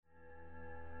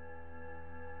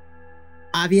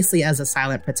obviously as a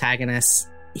silent protagonist,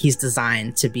 he's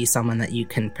designed to be someone that you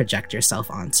can project yourself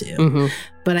onto.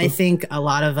 But I think a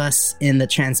lot of us in the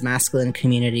transmasculine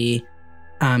community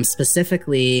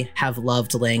specifically have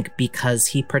loved Link because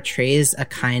he portrays a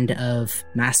kind of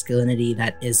masculinity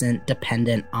that isn't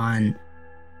dependent on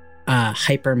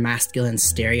hyper masculine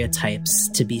stereotypes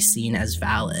to be seen as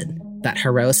valid. That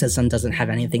heroicism doesn't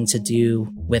have anything to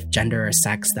do with gender or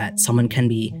sex, that someone can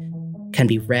be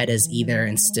read as either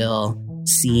and still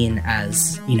seen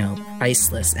as,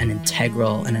 priceless and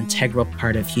an integral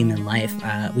part of human life.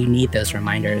 We need those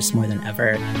reminders more than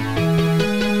ever.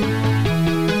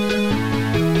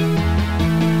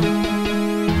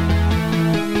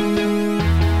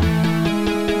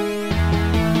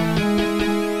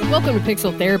 Welcome to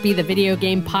Pixel Therapy, the video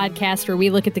game podcast where we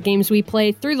look at the games we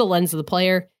play through the lens of the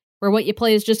player, where what you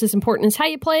play is just as important as how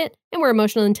you play it, and where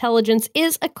emotional intelligence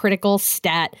is a critical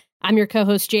stat. I'm your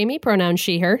co-host, Jamie, pronouns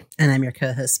she, her. And I'm your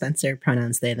co-host, Spencer,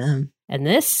 pronouns they, them. And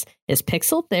this is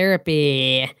Pixel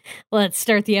Therapy. Let's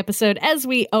start the episode, as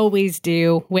we always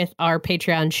do, with our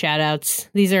Patreon shoutouts.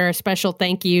 These are a special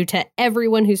thank you to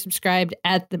everyone who subscribed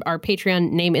at our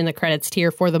Patreon name in the credits tier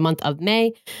for the month of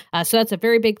May. So that's a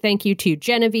very big thank you to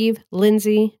Genevieve,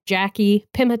 Lindsay, Jackie,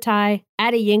 Pimatai,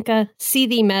 Adiyinka, See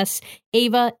Thee Mess,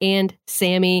 Ava, and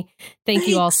Sammy. Thank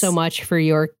you all so much for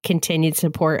your continued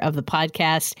support of the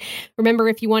podcast. Remember,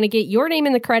 if you want to get your name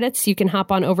in the credits, you can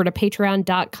hop on over to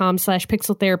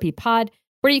patreon.com/pixeltherapypod,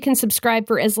 where you can subscribe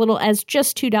for as little as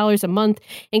just $2 a month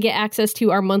and get access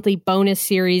to our monthly bonus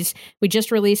series. We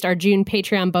just released our June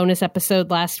Patreon bonus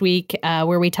episode last week,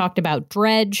 where we talked about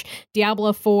Dredge,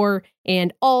 Diablo 4,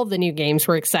 and all the new games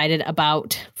we're excited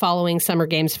about following Summer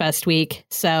Games Fest week.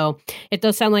 So it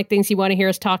does sound like things you want to hear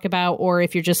us talk about, or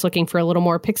if you're just looking for a little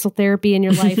more pixel therapy in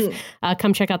your life,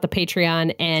 come check out the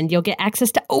Patreon and you'll get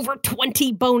access to over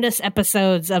 20 bonus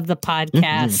episodes of the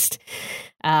podcast.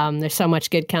 There's so much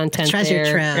good content there,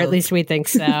 trove. or at least we think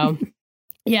so.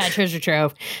 Yeah, treasure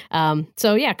trove.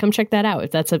 So yeah, come check that out if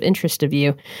that's of interest of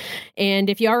you. And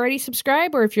if you already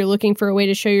subscribe, or if you're looking for a way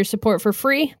to show your support for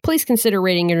free, please consider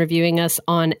rating and reviewing us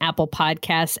on Apple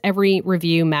Podcasts. Every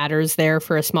review matters there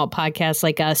for a small podcast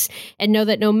like us. And know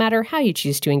that no matter how you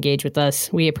choose to engage with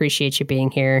us, we appreciate you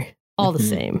being here all the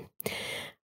same.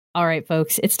 All right,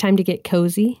 folks, it's time to get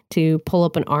cozy, to pull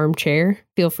up an armchair.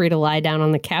 Feel free to lie down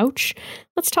on the couch.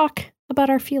 Let's talk about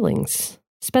our feelings.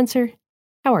 Spencer,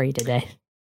 how are you today?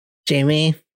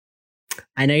 Jamie,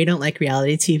 I know you don't like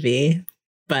reality TV,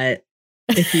 but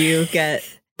if you get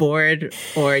bored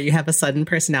or you have a sudden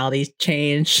personality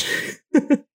change,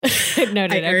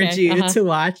 Noted, I urge you to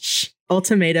watch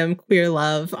Ultimatum Queer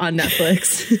Love on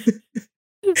Netflix.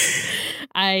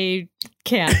 I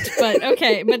can't, but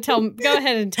okay. But go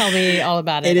ahead and tell me all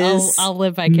about it. I'll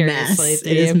live vicariously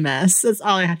through you. It is mess. That's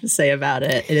all I have to say about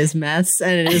it. It is mess,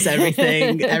 and it is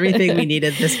everything. Everything we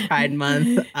needed this Pride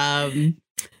Month.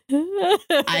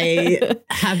 I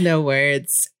have no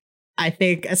words. I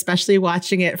think, especially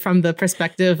watching it from the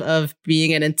perspective of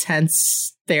being an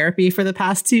intense therapy for the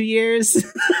past 2 years,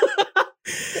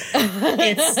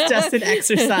 it's just an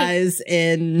exercise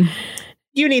in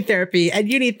you need therapy,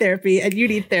 and you need therapy, and you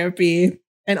need therapy.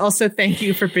 And also thank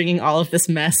you for bringing all of this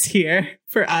mess here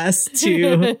for us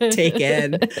to take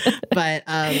in. But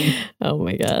oh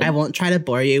my God, I won't try to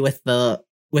bore you with the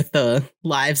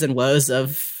lives and woes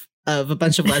of a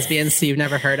bunch of lesbians who you've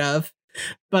never heard of.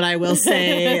 But I will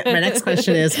say, my next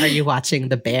question is, are you watching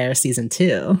The Bear season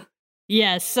 2?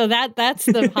 Yes, so that's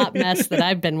the hot mess that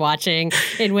I've been watching,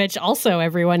 in which also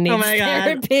everyone needs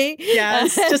therapy.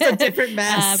 Yes, just a different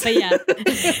mess. But yeah,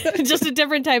 just a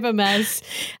different type of mess.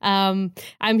 I'm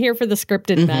here for the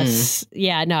scripted mess.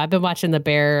 Yeah, no, I've been watching The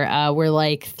Bear. We're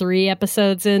like 3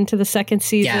 episodes into the second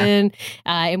season,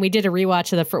 and we did a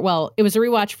rewatch of the first. Well, it was a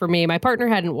rewatch for me. My partner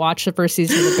hadn't watched the first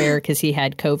season of The Bear because he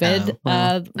had COVID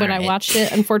when I watched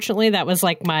it. Unfortunately, that was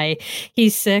like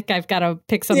he's sick. I've got to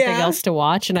pick something else to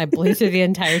watch, and I blew through the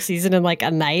entire season in like a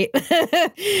night.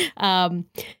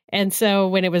 And so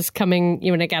when it was coming,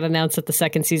 when it got announced that the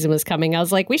second season was coming, I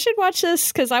was like, we should watch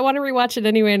this because I want to rewatch it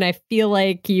anyway, and I feel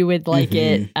like you would like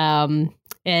it.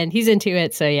 And he's into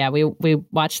it, so yeah, we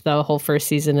watched the whole first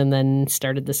season and then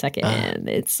started the second, and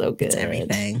it's so good. It's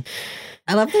everything.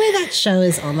 I love the way that show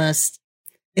is almost,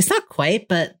 it's not quite,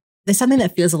 but there's something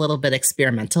that feels a little bit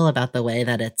experimental about the way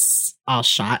that it's all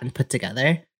shot and put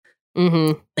together.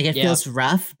 Like it feels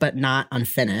rough, but not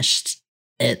unfinished.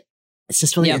 It's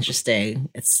just really interesting.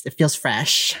 It feels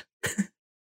fresh.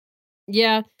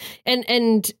 Yeah.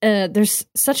 And there's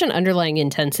such an underlying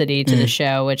intensity to the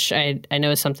show, which I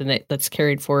know is something that's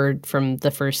carried forward from the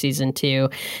first season too.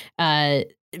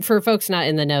 for folks not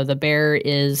in the know, The Bear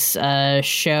is a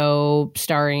show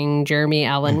starring Jeremy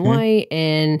Allen White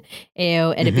and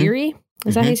Ayo Edebiri.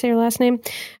 Is that how you say her last name?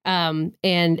 And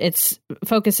it's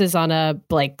focuses on a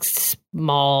like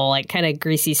small, like kind of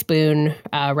greasy spoon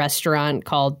restaurant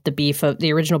called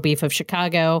the Original Beef of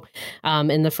Chicago.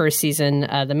 In the first season,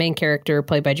 the main character,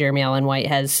 played by Jeremy Allen White,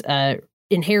 has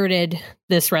inherited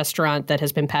this restaurant that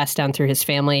has been passed down through his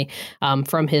family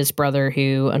from his brother,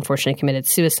 who unfortunately committed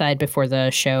suicide before the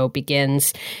show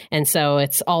begins. And so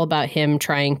it's all about him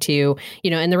trying to,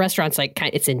 and the restaurant's like,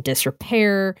 it's in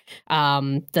disrepair.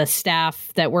 The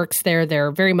staff that works there,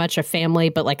 they're very much a family,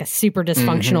 but like a super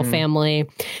dysfunctional family.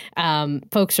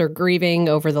 Folks are grieving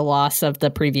over the loss of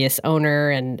the previous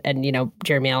owner and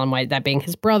Jeremy Allen White, that being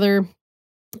his brother.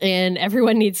 And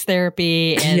everyone needs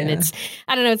therapy. And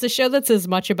it's a show that's as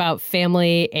much about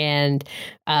family and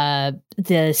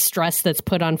the stress that's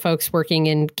put on folks working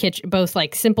in both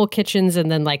like simple kitchens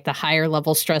and then like the higher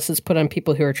level stress that's put on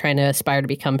people who are trying to aspire to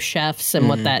become chefs and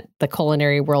what the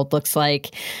culinary world looks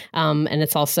like. And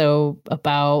it's also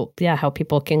about, how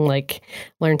people can like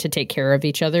learn to take care of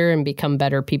each other and become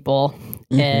better people.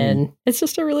 And it's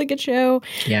just a really good show.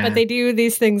 Yeah. But they do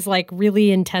these things like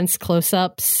really intense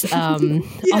close-ups on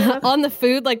the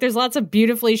food. Like there's lots of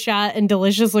beautifully shot and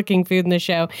delicious looking food in the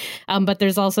show. But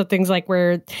there's also things like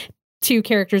where two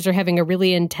characters are having a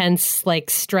really intense, like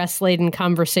stress-laden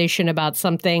conversation about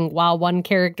something while one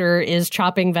character is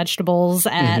chopping vegetables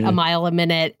at a mile a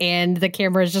minute, and the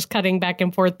camera is just cutting back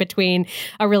and forth between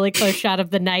a really close shot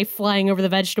of the knife flying over the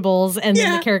vegetables and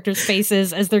then the characters'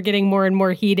 faces as they're getting more and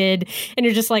more heated. And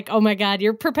you're just like, oh my God,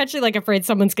 you're perpetually like afraid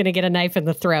someone's going to get a knife in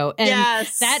the throat. And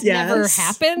that never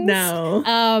happens.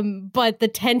 No. But the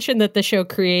tension that the show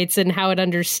creates and how it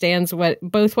understands what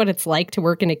it's like to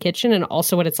work in a kitchen and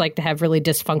also what it's like to have really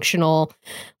dysfunctional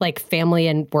like family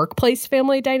and workplace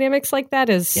family dynamics like that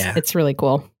it's really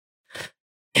cool.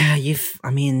 Yeah, you've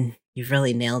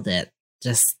really nailed it.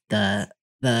 Just the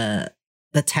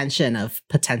tension of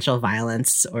potential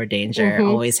violence or danger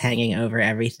always hanging over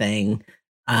everything.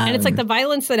 And it's like the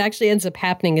violence that actually ends up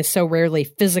happening is so rarely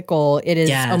physical. It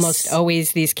is almost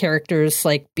always these characters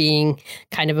like being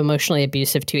kind of emotionally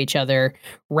abusive to each other,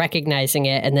 recognizing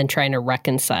it, and then trying to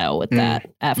reconcile with that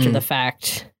after the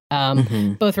fact.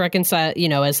 Both reconcile,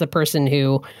 as the person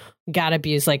who got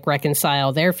abused, like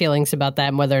reconcile their feelings about that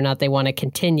and whether or not they want to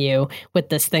continue with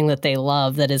this thing that they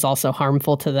love that is also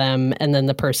harmful to them. And then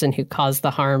the person who caused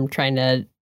the harm trying to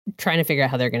figure out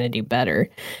how they're going to do better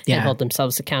and hold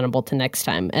themselves accountable to next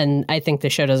time. And I think the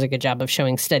show does a good job of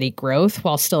showing steady growth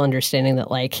while still understanding that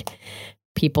like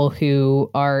people who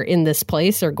are in this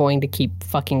place are going to keep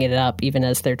fucking it up even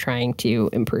as they're trying to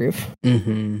improve.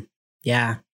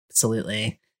 Yeah,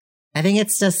 absolutely. I think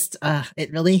it's just,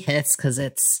 it really hits because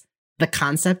it's the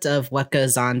concept of what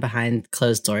goes on behind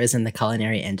closed doors in the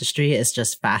culinary industry is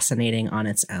just fascinating on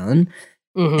its own.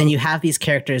 And you have these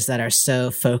characters that are so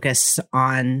focused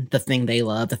on the thing they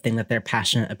love, the thing that they're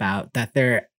passionate about, that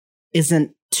there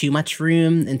isn't too much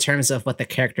room in terms of what the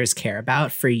characters care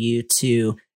about for you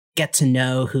to get to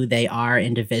know who they are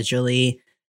individually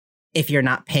if you're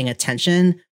not paying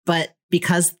attention. But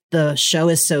because the show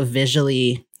is so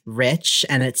visually rich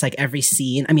and it's like every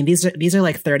scene, these are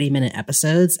like 30-minute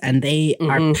episodes and they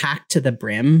are packed to the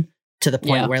brim to the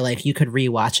point where like you could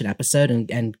rewatch an episode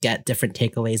and get different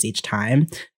takeaways each time.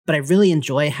 But I really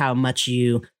enjoy how much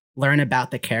you learn about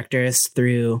the characters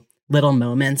through little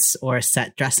moments or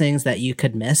set dressings that you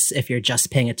could miss if you're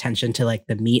just paying attention to like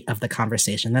the meat of the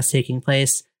conversation that's taking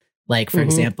place. Like, for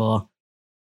example,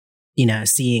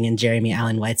 seeing in Jeremy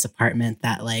Allen White's apartment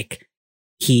that like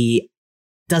he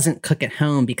doesn't cook at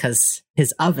home because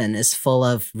his oven is full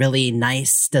of really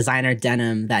nice designer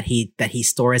denim that he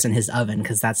stores in his oven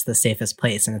because that's the safest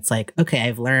place. And it's like, okay,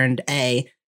 I've learned A,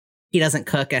 he doesn't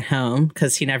cook at home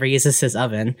because he never uses his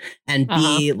oven, and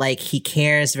B, like he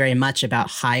cares very much about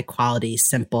high quality,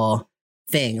 simple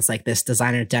things like this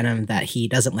designer denim that he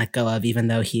doesn't let go of, even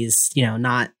though he's,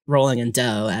 not rolling in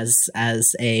dough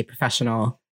as a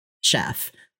professional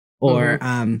chef. Or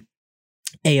Ayo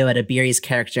Edebiri's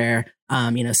character,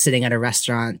 sitting at a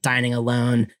restaurant, dining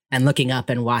alone, and looking up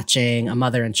and watching a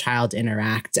mother and child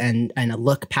interact, and a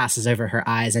look passes over her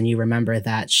eyes, and you remember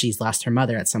that she's lost her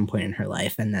mother at some point in her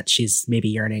life, and that she's maybe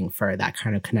yearning for that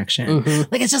kind of connection.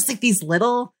 Like, it's just like these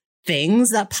little things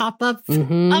that pop up. Oh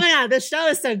my God, the show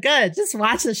is so good. Just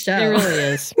watch the show. It really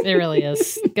is. It really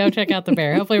is. Go check out The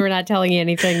Bear. Hopefully we're not telling you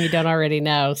anything you don't already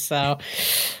know. So,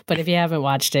 but if you haven't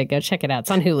watched it, go check it out.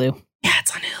 It's on Hulu. Yeah,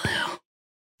 it's on Hulu.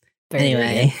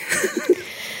 Anyway.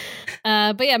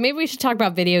 But yeah, maybe we should talk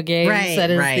about video games. Right, that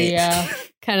is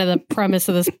right. kind of the premise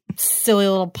of this silly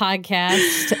little podcast.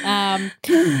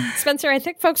 Spencer, I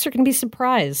think folks are going to be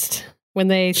surprised when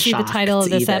they see the title of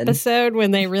this episode,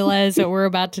 when they realize what we're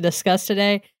about to discuss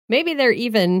today. Maybe they're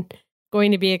even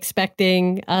going to be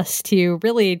expecting us to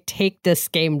really take this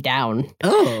game down.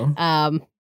 Oh.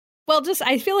 Well, just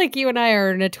I feel like you and I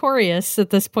are notorious at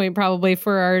this point probably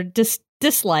for our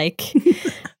dislike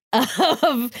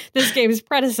of this game's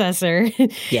predecessor.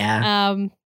 Yeah.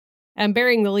 I'm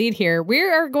bearing the lead here. We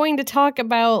are going to talk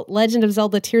about Legend of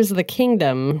Zelda Tears of the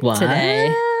Kingdom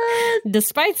today.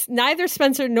 Despite neither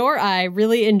Spencer nor I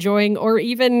really enjoying or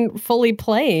even fully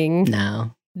playing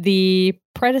the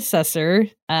predecessor,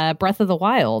 Breath of the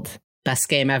Wild. Best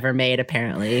game ever made,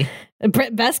 apparently.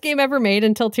 Best game ever made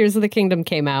until Tears of the Kingdom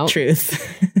came out. Truth.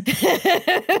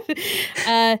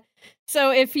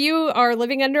 So if you are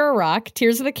living under a rock,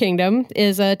 Tears of the Kingdom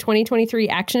is a 2023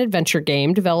 action-adventure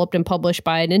game developed and published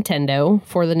by Nintendo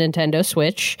for the Nintendo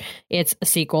Switch. It's a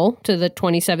sequel to the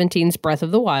 2017's Breath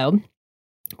of the Wild,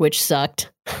 which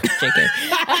sucked. JK.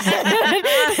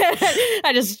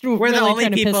 We're really the only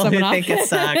people who think it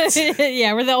sucks.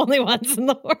 Yeah, we're the only ones in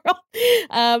the world.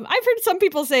 I've heard some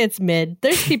people say it's mid.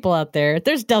 There's people out there.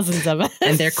 There's dozens of us.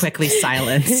 And they're quickly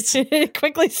silenced.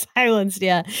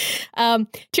 Yeah.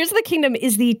 Tears of the Kingdom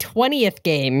is the 20th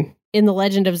game in the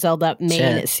Legend of Zelda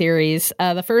main series.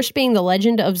 The first being The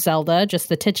Legend of Zelda, just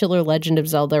the titular Legend of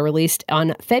Zelda, released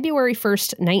on February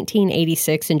 1st,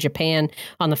 1986 in Japan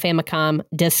on the Famicom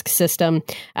Disk System.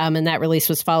 And that release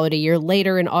was followed a year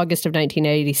later in August of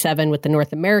 1987 with the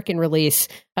North American release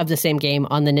of the same game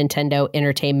on the Nintendo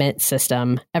Entertainment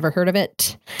System. Ever heard of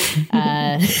it?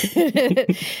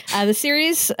 The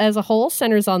series as a whole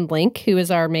centers on Link, who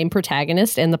is our main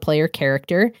protagonist and the player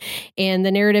character. And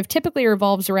the narrative typically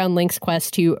revolves around Link's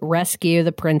quest to rescue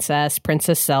the Princess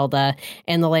Zelda,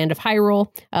 and the land of Hyrule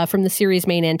from the series'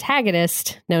 main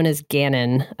antagonist, known as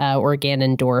Ganon, or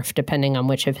Ganondorf, depending on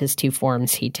which of his two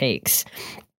forms he takes.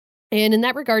 And in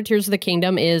that regard, Tears of the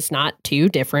Kingdom is not too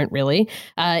different, really.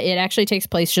 It actually takes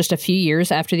place just a few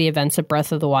years after the events of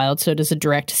Breath of the Wild, so it is a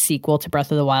direct sequel to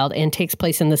Breath of the Wild and takes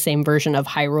place in the same version of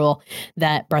Hyrule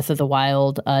that Breath of the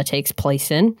Wild takes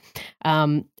place in.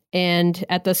 And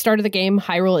at the start of the game,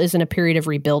 Hyrule is in a period of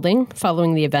rebuilding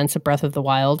following the events of Breath of the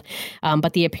Wild.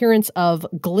 But the appearance of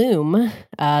gloom,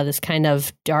 this kind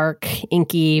of dark,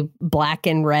 inky, black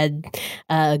and red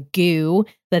goo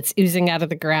that's oozing out of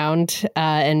the ground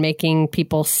and making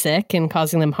people sick and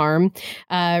causing them harm,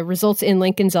 results in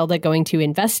Link and Zelda going to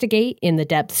investigate in the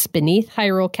depths beneath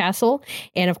Hyrule Castle.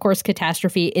 And of course,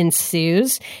 catastrophe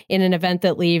ensues in an event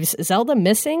that leaves Zelda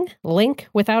missing, Link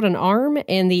without an arm,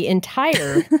 and the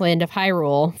entire land of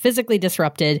Hyrule physically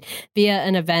disrupted via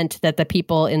an event that the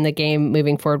people in the game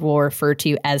moving forward will refer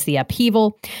to as the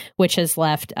upheaval, which has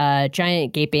left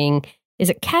giant gaping, is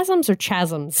it chasms or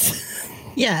chasms?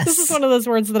 Yes. This is one of those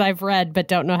words that I've read but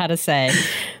don't know how to say.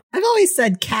 I've always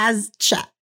said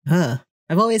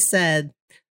I've always said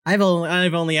I've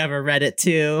only ever read it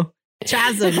too.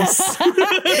 Chasms.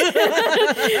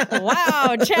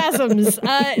 Wow, chasms.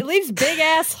 It leaves big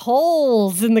ass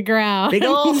holes in the ground. Big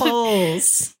old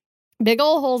holes. Big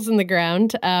old holes in the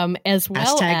ground, as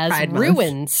well as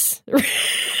ruins.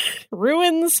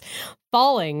 Ruins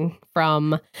falling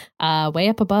from way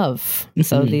up above. Mm-hmm.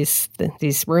 So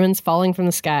these ruins falling from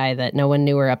the sky that no one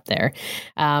knew were up there.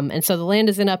 And so the land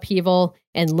is in upheaval,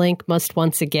 and Link must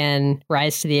once again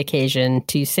rise to the occasion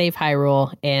to save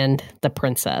Hyrule and the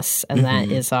princess. And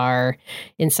that is our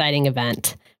inciting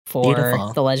event for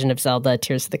The Legend of Zelda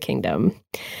Tears of the Kingdom.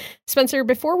 Spencer,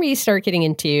 before we start getting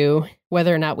into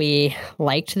whether or not we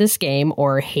liked this game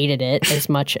or hated it as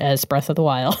much as Breath of the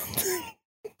Wild,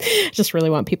 just really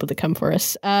want people to come for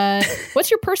us.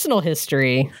 What's your personal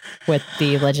history with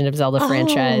the Legend of Zelda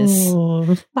franchise?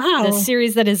 Wow. The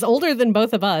series that is older than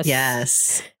both of us.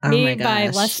 Yes. Me by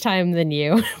less time than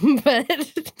you.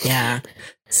 But yeah.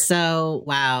 So,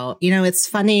 wow. You know, it's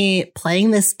funny.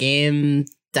 Playing this game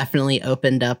definitely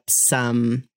opened up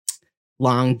some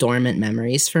long dormant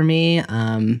memories for me.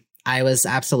 I was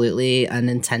absolutely a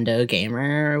Nintendo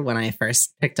gamer when I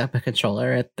first picked up a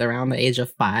controller at around the age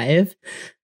of 5.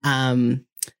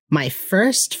 My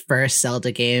first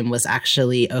Zelda game was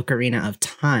actually Ocarina of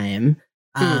Time,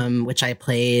 which I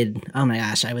played, oh my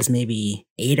gosh, I was maybe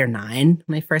 8 or 9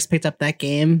 when I first picked up that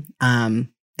game.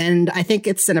 And I think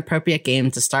it's an appropriate game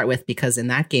to start with because in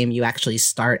that game, you actually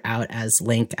start out as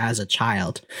Link as a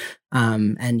child.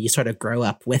 And you sort of grow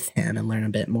up with him and learn a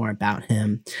bit more about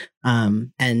him.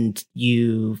 And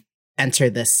you enter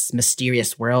this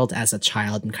mysterious world as a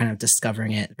child and kind of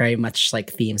discovering it, very much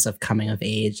like themes of coming of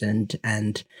age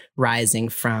and rising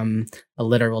from a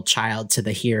literal child to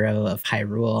the hero of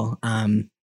Hyrule. When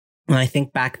I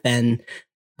think back then,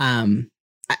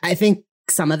 I think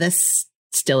some of this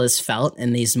still is felt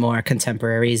in these more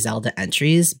contemporary Zelda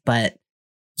entries, but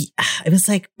it was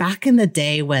like back in the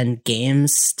day when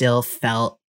games still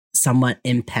felt somewhat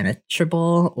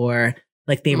impenetrable, or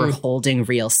like they were holding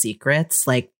real secrets.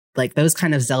 Like those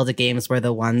kind of Zelda games were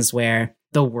the ones where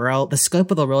the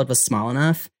scope of the world was small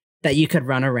enough that you could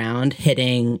run around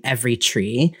hitting every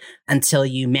tree until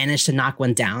you manage to knock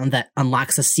one down that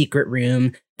unlocks a secret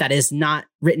room that is not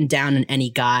written down in any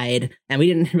guide. And we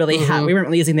didn't really we weren't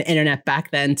really using the internet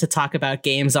back then to talk about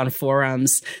games on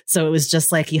forums. So it was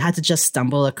just like, you had to just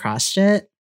stumble across shit.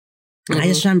 And I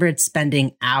just remembered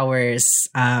spending hours,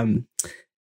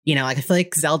 like I feel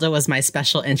like Zelda was my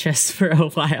special interest for a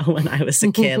while when I was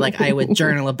a kid. Like I would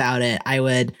journal about it. I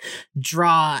would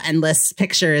draw endless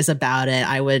pictures about it.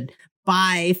 I would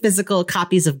buy physical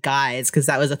copies of guides because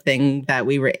that was a thing that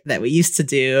we used to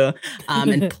do,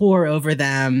 and pore over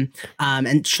them,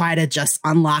 and try to just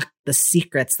unlock the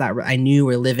secrets that I knew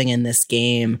were living in this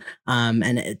game,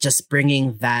 and it just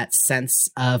bringing that sense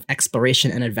of exploration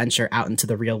and adventure out into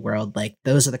the real world. Like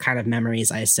those are the kind of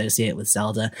memories I associate with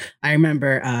Zelda. I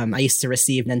remember I used to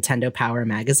receive Nintendo Power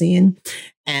magazine,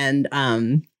 and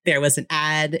there was an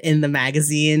ad in the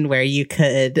magazine where you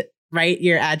could write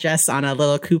your address on a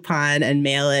little coupon and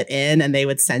mail it in, and they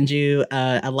would send you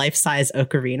a life-size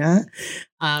ocarina,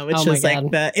 which was like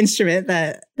the instrument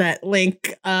that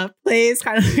Link plays,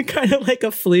 kind of like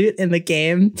a flute in the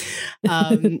game.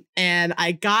 And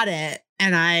I got it,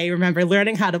 and I remember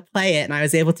learning how to play it, and I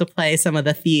was able to play some of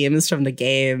the themes from the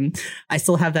game. I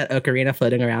still have that ocarina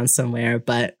floating around somewhere,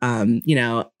 but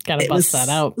gotta bust that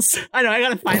out. I know, I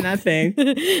gotta find that thing.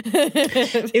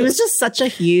 It was just such a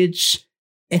huge.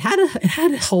 It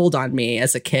had a hold on me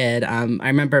as a kid. I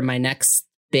remember my next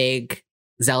big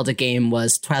Zelda game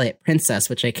was Twilight Princess,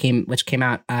 which came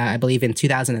out, I believe, in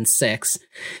 2006.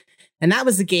 And that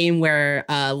was a game where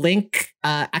Link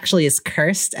actually is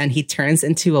cursed and he turns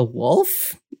into a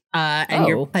wolf. And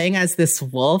you're playing as this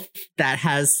wolf that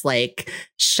has like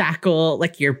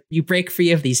you break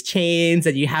free of these chains,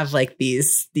 and you have like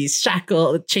these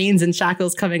chains and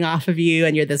shackles coming off of you,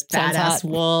 and you're this badass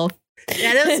wolf.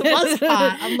 Yeah, it was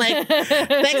hot. I'm like,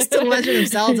 thanks to Legend of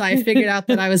Zelda, I figured out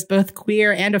that I was both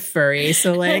queer and a furry.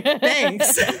 So like,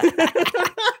 thanks.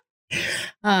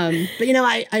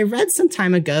 But I read some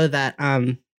time ago that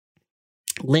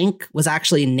Link was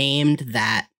actually named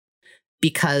that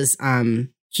because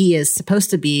he is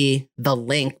supposed to be the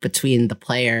link between the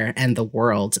player and the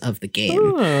world of the game.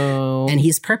 Oh. And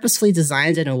he's purposefully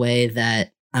designed in a way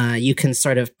that you can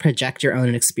sort of project your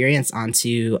own experience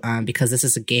onto, because this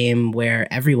is a game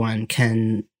where everyone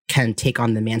can take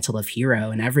on the mantle of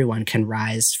hero, and everyone can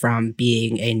rise from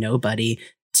being a nobody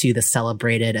to the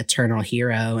celebrated eternal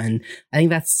hero. And I think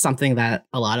that's something that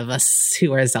a lot of us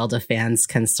who are Zelda fans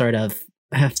can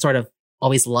have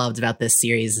always loved about this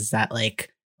series, is that like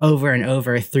over and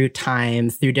over through time,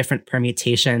 through different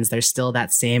permutations, there's still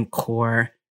that same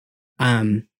core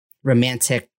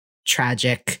romantic,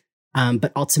 tragic,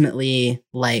 but ultimately,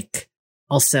 like,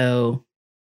 also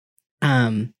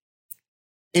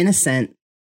innocent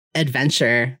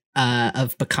adventure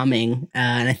of becoming.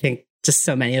 And I think just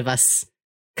so many of us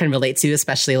can relate to,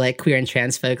 especially like queer and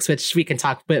trans folks, which we can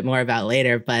talk a bit more about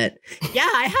later. But yeah,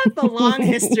 I have a long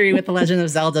history with The Legend of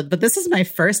Zelda, but this is my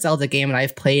first Zelda game that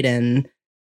I've played in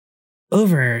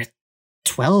over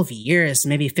 12 years,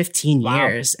 maybe 15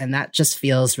 years. And that just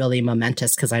feels really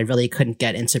momentous because I really couldn't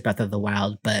get into Breath of the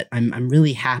Wild, but I'm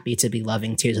really happy to be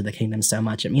loving Tears of the Kingdom so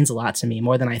much. It means a lot to me,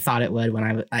 more than I thought it would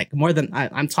when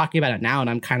I'm talking about it now. And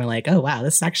I'm kind of like, oh, wow,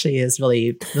 this actually is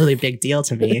really, really big deal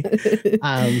to me.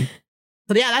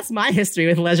 But yeah, that's my history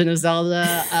with Legend of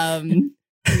Zelda.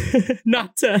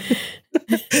 Not to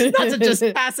just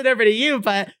pass it over to you,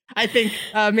 but I think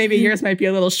maybe yours might be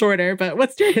a little shorter. But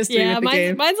what's your history with the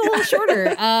game? Mine's a little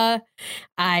shorter.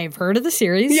 I've heard of the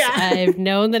series. Yeah. I've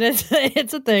known that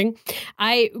it's a thing.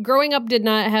 Growing up did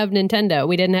not have Nintendo.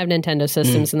 We didn't have Nintendo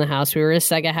systems in the house. We were a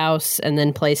Sega house and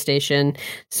then PlayStation.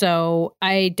 So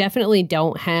I definitely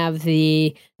don't have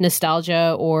the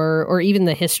nostalgia or even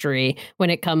the history when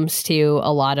it comes to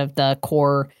a lot of the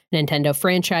core Nintendo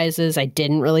franchises. I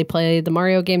didn't really play the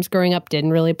Mario games growing up,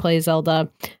 didn't really play Zelda.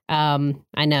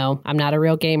 I know I'm not a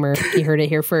real gamer. You heard it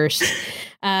here first.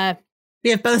 We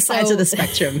have both sides of the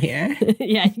spectrum here.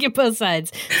 Yeah, you get both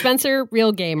sides. Spencer,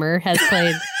 real gamer, has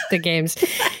played the games.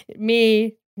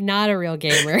 Me, not a real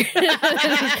gamer.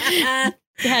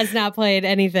 has not played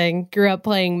anything. Grew up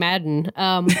playing Madden.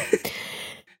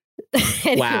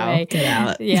 Anyway, wow, get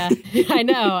out. Yeah, I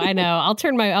know. I'll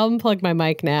unplug my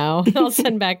mic now. I'll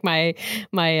send back my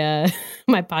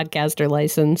podcaster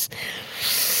license.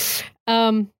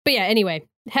 But yeah, anyway,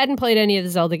 hadn't played any of the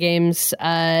Zelda games.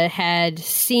 I had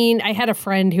a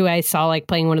friend who I saw like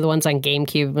playing one of the ones on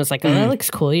GameCube and was like, oh, that looks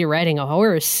cool. You're riding a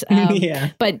horse. Yeah.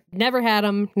 But never had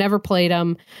them, never played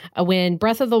them. When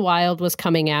Breath of the Wild was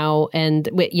coming out, and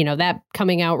that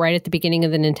coming out right at the beginning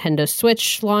of the Nintendo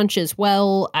Switch launch as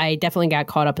well, I definitely got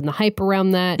caught up in the hype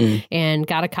around that and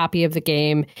got a copy of the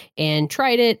game and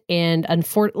tried it. And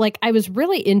I was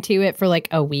really into it for like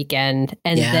a weekend,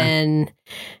 and then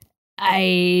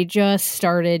I just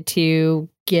started to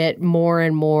get more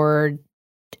and more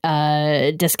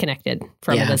disconnected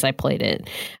from it as I played it.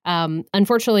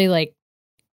 Unfortunately, like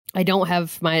I don't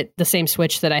have the same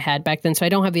Switch that I had back then, so I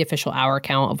don't have the official hour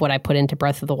count of what I put into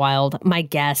Breath of the Wild. My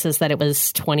guess is that it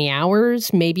was 20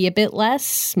 hours, maybe a bit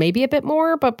less, maybe a bit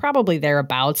more, but probably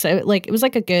thereabouts. It was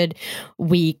like a good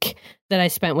week that I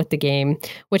spent with the game,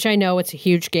 which I know it's a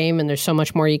huge game and there's so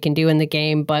much more you can do in the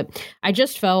game, but I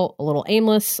just felt a little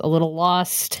aimless, a little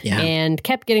lost, and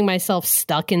kept getting myself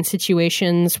stuck in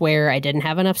situations where I didn't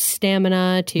have enough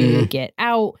stamina to get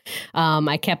out.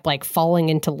 I kept like falling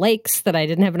into lakes that I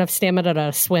didn't have enough stamina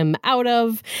to swim out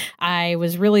of. I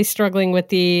was really struggling with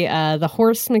the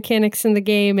horse mechanics in the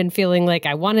game and feeling like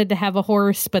I wanted to have a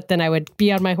horse, but then I would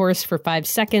be on my horse for 5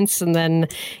 seconds and then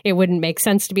it wouldn't make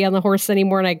sense to be on the horse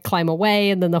anymore, and I'd climb away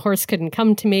and then the horse couldn't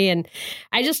come to me, and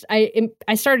I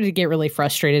started to get really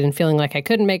frustrated and feeling like I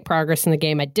couldn't make progress in the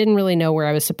game. I didn't really know where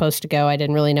I was supposed to go. I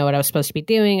didn't really know what I was supposed to be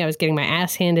doing. I was getting my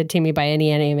ass handed to me by any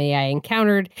enemy I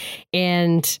encountered,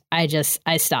 and I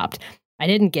stopped. I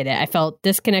didn't get it. I felt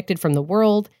disconnected from the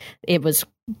world. The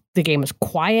game was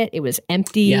quiet. It was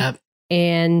empty,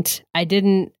 and I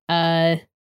didn't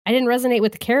resonate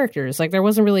with the characters. Like there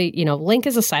wasn't really, Link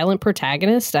is a silent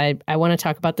protagonist. I want to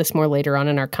talk about this more later on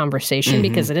in our conversation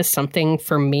because it is something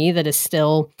for me that is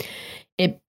still,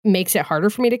 it makes it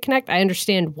harder for me to connect. I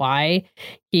understand why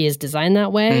he is designed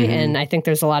that way. And I think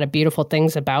there's a lot of beautiful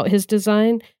things about his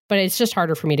design, but it's just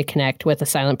harder for me to connect with a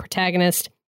silent protagonist.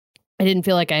 I didn't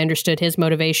feel like I understood his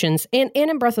motivations. And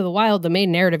in Breath of the Wild, the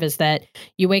main narrative is that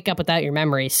you wake up without your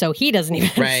memory. So he doesn't even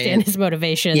understand his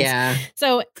motivations. Yeah.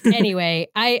 So anyway,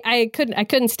 I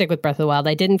couldn't stick with Breath of the Wild.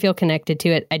 I didn't feel connected to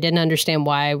it. I didn't understand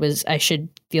why I should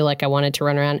feel like I wanted to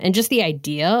run around. And just the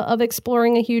idea of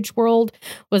exploring a huge world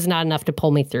was not enough to pull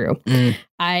me through.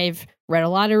 I've read a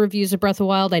lot of reviews of Breath of the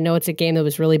Wild. I know it's a game that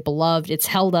was really beloved. It's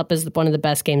held up as one of the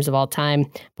best games of all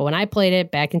time. But when I played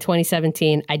it back in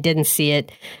 2017, I didn't see it.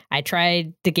 I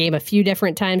tried the game a few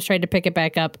different times, tried to pick it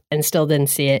back up, and still didn't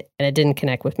see it. And it didn't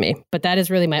connect with me. But that is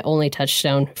really my only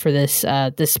touchstone for this,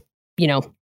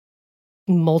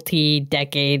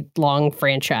 multi-decade long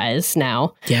franchise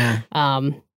now. Yeah.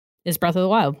 Is Breath of the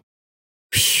Wild.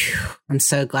 Phew. I'm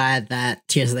so glad that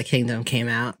Tears of the Kingdom came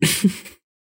out.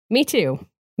 Me too,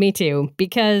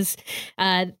 because,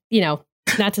 not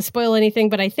to spoil anything,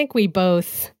 but I think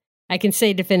I can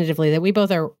say definitively that we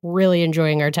both are really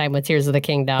enjoying our time with Tears of the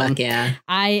Kingdom. Fuck yeah.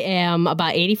 I am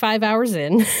about 85 hours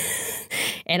in,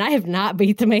 and I have not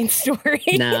beat the main story.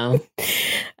 No.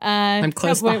 I'm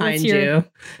close behind you.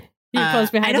 You're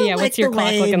close behind me? Yeah, what's your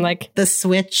clock looking like? The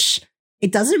Switch,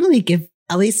 it doesn't really give,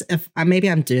 at least if maybe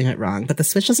I'm doing it wrong, but the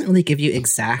Switch doesn't really give you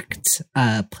exact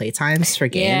play times for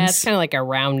games. Yeah, it's kind of like a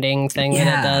rounding thing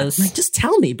that it does. Like, just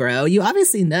tell me, bro. You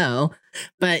obviously know.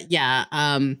 But yeah,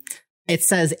 it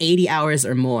says 80 hours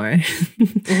or more.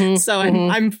 So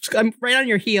I'm right on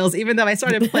your heels, even though I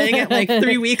started playing it like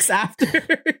 3 weeks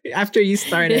after you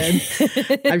started.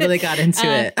 I really got into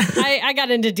it. I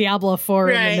got into Diablo 4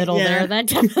 in the middle there. That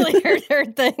definitely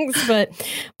hurt things. But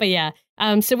yeah.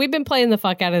 So we've been playing the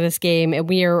fuck out of this game, and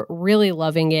we are really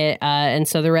loving it. And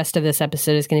so the rest of this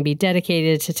episode is going to be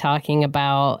dedicated to talking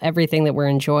about everything that we're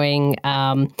enjoying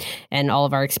and all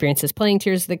of our experiences playing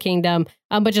Tears of the Kingdom.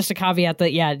 But just a caveat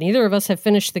that, neither of us have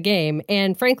finished the game.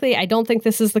 And frankly, I don't think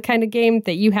this is the kind of game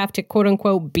that you have to quote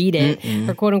unquote beat it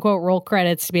or quote unquote roll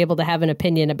credits to be able to have an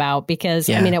opinion about. Because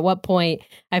I mean, at what point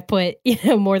I've put,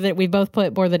 we both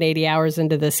put more than 80 hours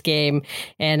into this game.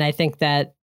 And I think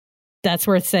that's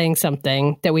worth saying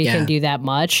something, that we can do that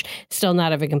much, still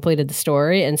not having completed the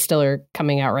story, and still are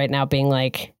coming out right now being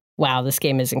like, wow, this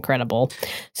game is incredible.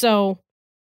 So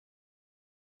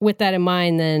with that in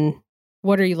mind, then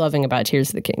what are you loving about Tears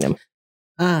of the Kingdom?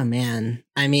 Oh, man.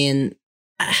 I mean,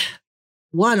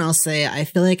 one, I'll say, I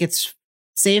feel like it's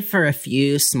save for a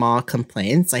few small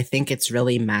complaints, I think it's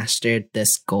really mastered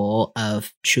this goal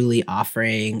of truly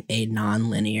offering a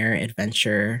non-linear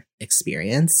adventure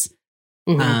experience,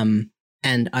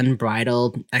 and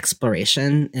unbridled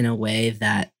exploration in a way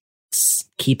that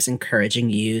keeps encouraging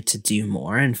you to do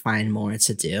more and find more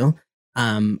to do.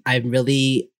 I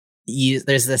really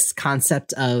there's this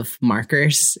concept of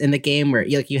markers in the game where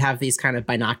you have these kind of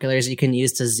binoculars you can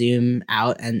use to zoom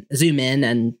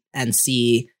in and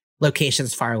see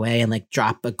locations far away and like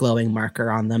drop a glowing marker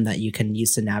on them that you can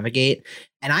use to navigate.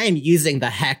 And I am using the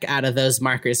heck out of those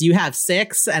markers. You have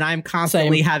 6 and I'm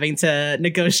constantly having to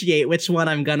negotiate which one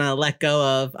I'm gonna let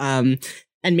go of.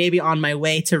 And maybe on my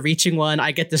way to reaching one,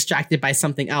 I get distracted by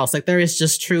something else. Like there is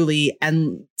just truly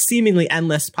and seemingly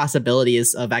endless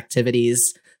possibilities of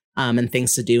activities and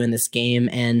things to do in this game.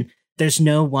 And there's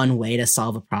no one way to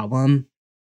solve a problem.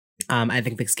 I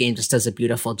think this game just does a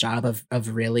beautiful job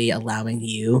of really allowing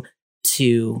you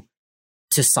to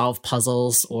solve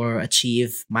puzzles or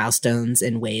achieve milestones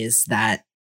in ways that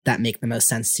make the most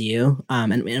sense to you.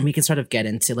 And we can sort of get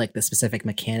into like the specific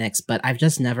mechanics, but I've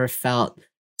just never felt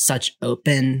such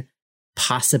open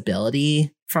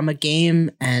possibility from a game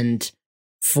and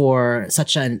for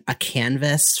such a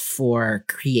canvas for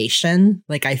creation.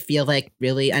 Like, I feel like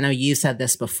really, I know you said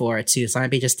this before too, so I might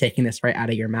be just taking this right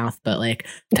out of your mouth, but like,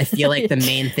 I feel like the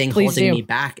main thing holding me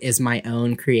back is my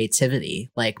own creativity,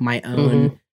 like my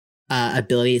own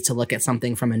ability to look at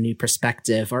something from a new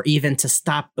perspective, or even to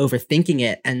stop overthinking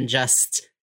it and just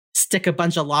stick a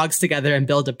bunch of logs together and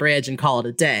build a bridge and call it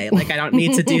a day. Like, I don't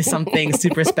need to do something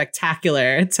super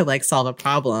spectacular to like solve a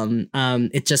problem.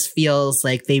 It just feels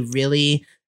like they really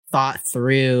thought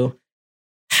through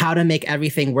how to make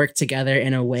everything work together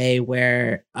in a way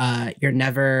where you're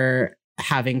never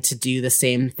having to do the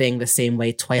same thing the same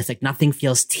way twice. Like, nothing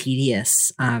feels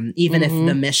tedious. Even if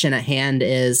the mission at hand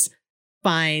is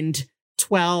find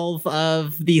 12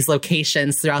 of these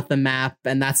locations throughout the map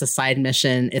and that's a side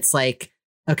mission, it's like,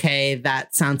 okay,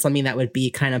 that sounds something that would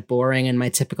be kind of boring in my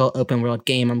typical open world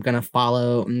game. I'm going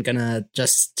to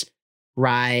just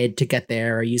ride to get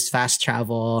there or use fast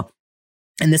travel.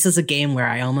 And this is a game where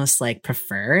I almost like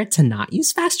prefer to not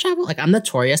use fast travel. Like, I'm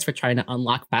notorious for trying to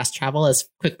unlock fast travel as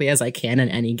quickly as I can in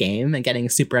any game and getting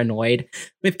super annoyed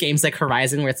with games like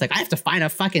Horizon where it's like, I have to find a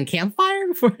fucking campfire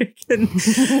before I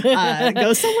can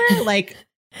go somewhere. Like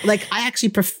I actually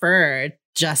prefer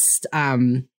just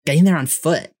getting there on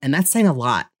foot. And that's saying a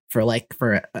lot for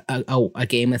a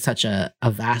game with such a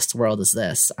vast world as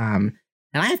this. And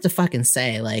I have to fucking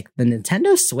say, like, the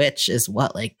Nintendo Switch is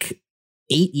what, like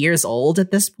 8 years old at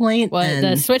this point? Well,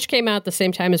 the Switch came out the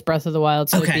same time as Breath of the Wild,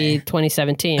 so it'd be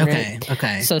 2017, right?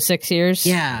 Okay. So 6 years?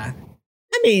 Yeah.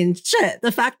 I mean, shit,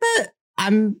 the fact that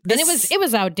and it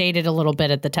was outdated a little bit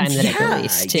at the time that it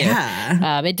released too.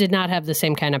 Yeah. It did not have the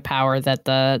same kind of power that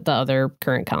the other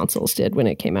current consoles did when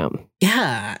it came out.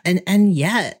 Yeah, and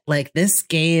yet, like, this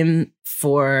game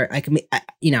for like,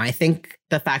 I think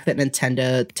the fact that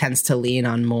Nintendo tends to lean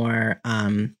on more,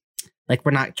 like,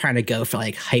 we're not trying to go for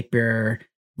like hyper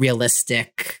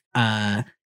realistic,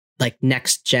 like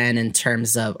next gen in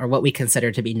terms of, or what we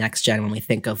consider to be next gen when we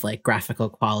think of like graphical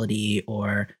quality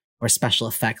or special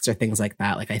effects or things like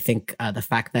that. Like, I think the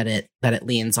fact that it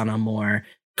leans on a more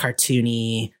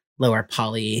cartoony, lower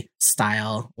poly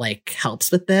style, like,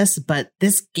 helps with this. But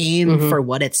this game, for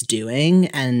what it's doing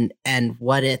and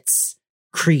what it's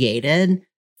created,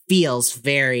 feels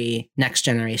very next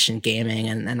generation gaming,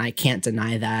 and I can't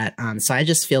deny that. So I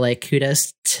just feel like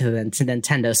kudos to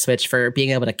Nintendo Switch for being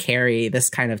able to carry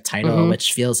this kind of title,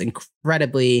 which feels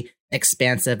incredibly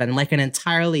expansive and like an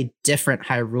entirely different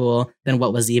Hyrule than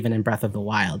what was even in Breath of the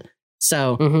Wild.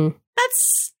 So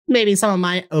that's maybe some of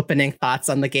my opening thoughts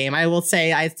on the game. I will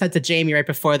say, I said to Jamie right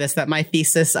before this that my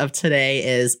thesis of today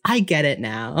is, I get it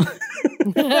now.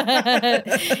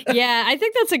 Yeah, I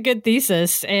think that's a good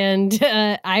thesis. And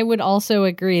I would also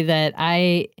agree that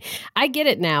I get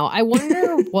it now. I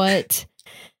wonder what...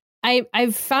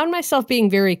 I've found myself being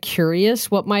very curious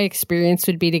what my experience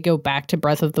would be to go back to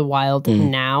Breath of the Wild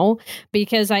now,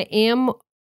 because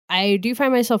I do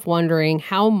find myself wondering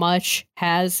how much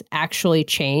has actually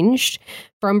changed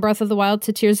from Breath of the Wild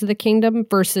to Tears of the Kingdom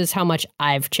versus how much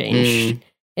I've changed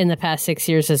in the past 6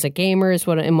 years as a gamer,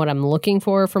 what I'm looking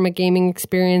for from a gaming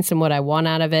experience and what I want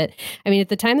out of it. I mean, at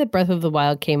the time that Breath of the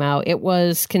Wild came out, it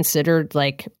was considered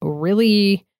like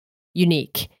really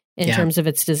unique in terms of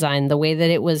its design, the way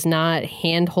that it was not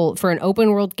handhold for an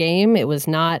open world game. It was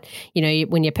not,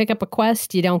 when you pick up a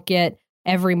quest, you don't get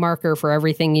every marker for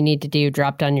everything you need to do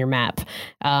dropped on your map.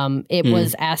 It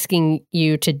was asking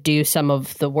you to do some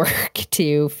of the work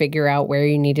to figure out where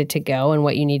you needed to go and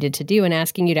what you needed to do, and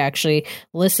asking you to actually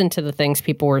listen to the things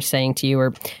people were saying to you,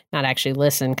 or not actually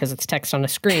listen because it's text on a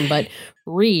screen, but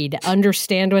read,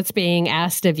 understand what's being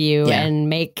asked of you, and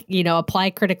make, apply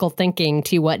critical thinking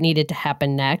to what needed to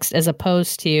happen next, as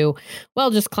opposed to, well,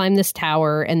 just climb this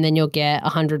tower and then you'll get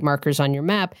 100 markers on your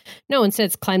map. No, instead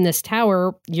it's climb this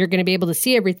tower. You're going to be able to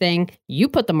see everything. You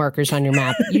put the markers on your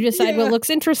map. You decide what looks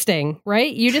interesting,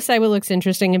 right? You decide what looks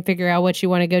interesting and figure out what you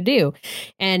want to go do.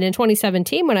 And in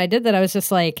 2017, when I did that, I was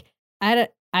just like,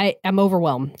 I'm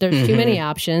overwhelmed. There's too many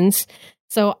options.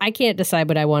 So I can't decide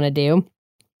what I want to do.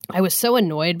 I was so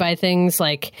annoyed by things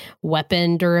like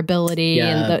weapon durability,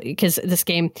 and because this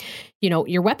game,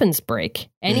 your weapons break.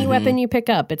 Any weapon you pick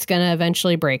up, it's going to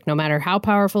eventually break. No matter how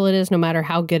powerful it is, no matter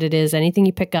how good it is, anything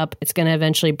you pick up, it's going to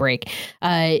eventually break.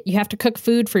 You have to cook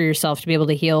food for yourself to be able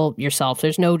to heal yourself.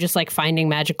 There's no just like finding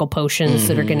magical potions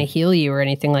that are going to heal you or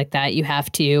anything like that. You have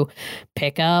to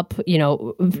pick up,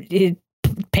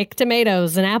 pick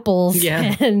tomatoes and apples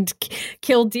and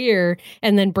kill deer,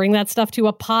 and then bring that stuff to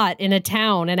a pot in a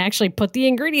town and actually put the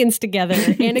ingredients together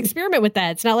and experiment with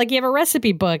that. It's not like you have a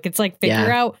recipe book. It's like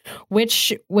figure out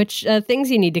which things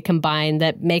you need to combine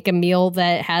that make a meal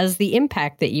that has the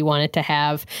impact that you want it to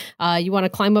have. You want to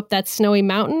climb up that snowy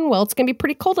mountain? Well, it's going to be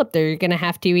pretty cold up there. You're going to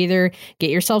have to either get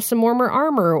yourself some warmer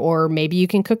armor, or maybe you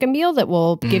can cook a meal that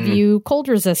will give you cold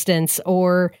resistance,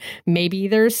 or maybe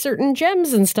there's certain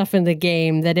gems and stuff in the game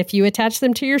that if you attach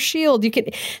them to your shield, you can.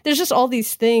 There's just all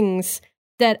these things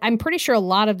that I'm pretty sure a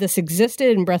lot of this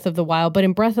existed in Breath of the Wild, but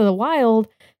in Breath of the Wild,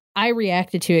 I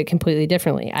reacted to it completely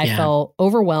differently. I felt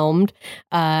overwhelmed.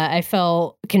 I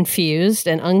felt confused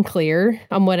and unclear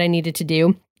on what I needed to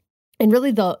do. And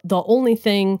really the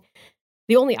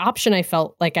only option I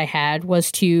felt like I had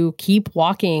was to keep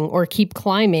walking or keep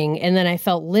climbing. And then I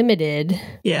felt limited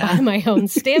by my own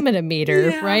stamina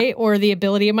meter, right? Or the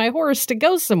ability of my horse to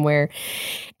go somewhere.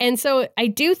 And so I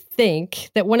do think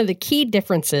that one of the key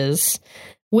differences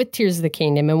with Tears of the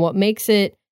Kingdom, and what makes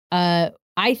it, I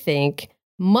think,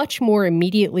 much more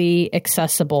immediately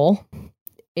accessible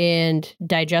and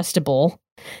digestible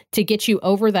to get you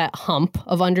over that hump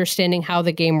of understanding how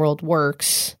the game world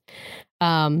works,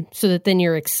 so that then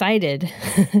you're excited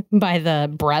by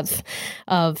the breadth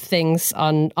of things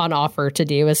on offer to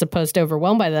do, as opposed to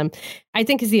overwhelmed by them, I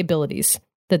think is the abilities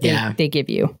that they give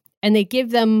you. And they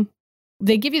give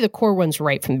you the core ones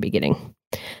right from the beginning.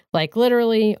 Like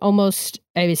literally almost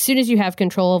as soon as you have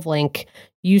control of Link,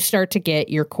 you start to get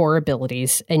your core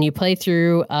abilities, and you play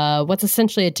through what's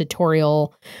essentially a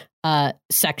tutorial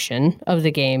section of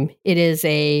the game. It is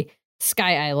a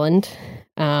sky island.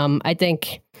 I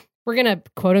think we're going to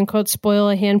quote unquote spoil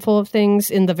a handful of things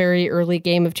in the very early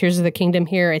game of Tears of the Kingdom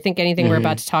here. I think anything we're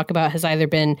about to talk about has either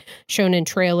been shown in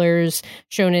trailers,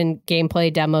 shown in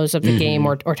gameplay demos of the game,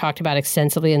 or talked about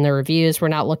extensively in the reviews. We're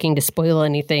not looking to spoil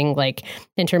anything like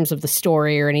in terms of the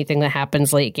story or anything that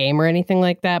happens late game or anything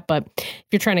like that. But if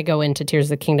you're trying to go into Tears of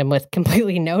the Kingdom with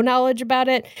completely no knowledge about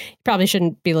it, you probably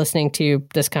shouldn't be listening to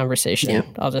this conversation. Yeah.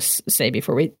 I'll just say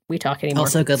before we talk anymore.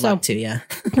 Also, good luck to you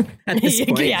at this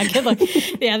point. Yeah, good luck.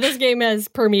 Yeah, this game has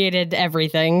permeated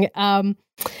everything, and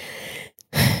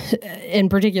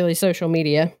particularly social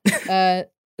media.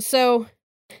 So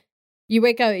you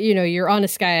wake up, you're on a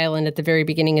sky island at the very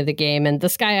beginning of the game, and the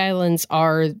sky islands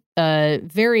are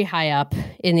very high up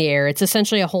in the air. It's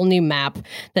essentially a whole new map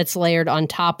that's layered on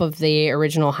top of the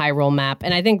original Hyrule map.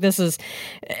 And I think this is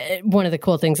one of the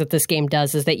cool things that this game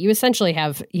does, is that you essentially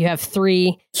have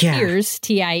three tiers,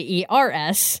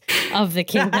 TIERS, of the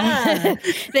kingdom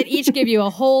that each give you a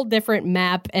whole different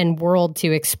map and world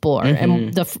to explore.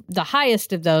 And the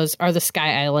highest of those are the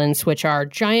Sky Islands, which are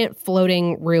giant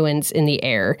floating ruins in the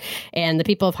air. And the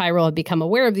people of Hyrule have become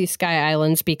aware of these Sky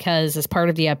Islands because as part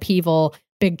of the upheaval,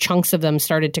 big chunks of them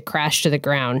started to crash to the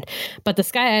ground. But the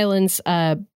Sky Islands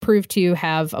proved to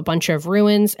have a bunch of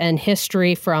ruins and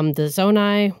history from the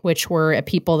Zonai, which were a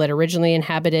people that originally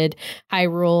inhabited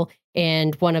Hyrule.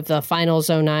 And one of the final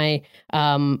Zonai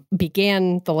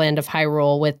began the land of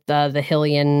Hyrule with a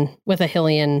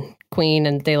Hylian queen,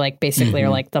 and they basically are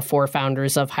like the four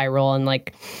founders of Hyrule and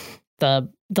like the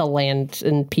land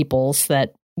and peoples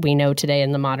that we know today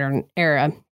in the modern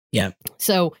era. Yeah.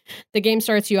 So the game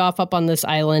starts you off up on this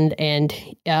island, and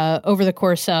over the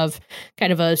course of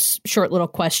kind of a short little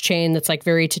quest chain that's like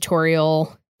very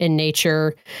tutorial in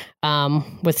nature,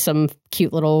 with some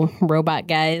cute little robot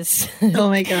guys. Oh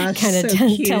my gosh. Kind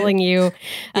of telling you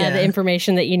the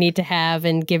information that you need to have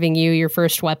and giving you your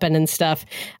first weapon and stuff.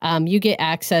 You get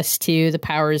access to the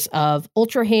powers of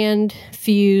Ultra Hand,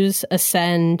 Fuse,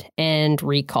 Ascend, and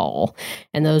Recall.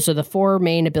 And those are the 4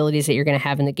 main abilities that you're going to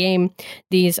have in the game.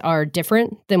 These are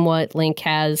different than what Link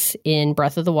has in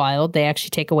Breath of the Wild. They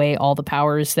actually take away all the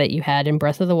powers that you had in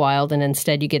Breath of the Wild, and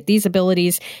instead you get these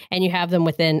abilities, and you have them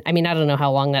within, I mean, I don't know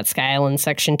how long that Sky Island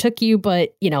section took you,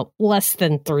 but, you know, less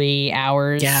than 3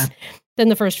 hours than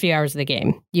the first few hours of the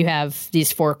game. You have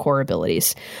these 4 core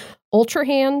abilities. Ultra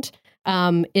Hand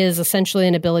is essentially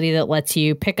an ability that lets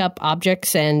you pick up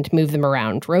objects and move them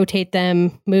around, rotate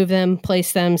them, move them,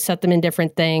 place them, set them in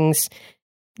different things.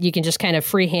 You can just kind of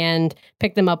freehand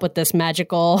pick them up with this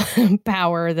magical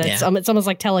power that's it's almost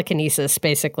like telekinesis,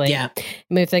 basically. Yeah.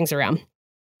 Move things around.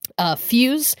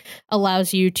 Fuse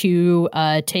allows you to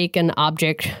take an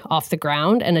object off the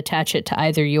ground and attach it to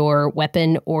either your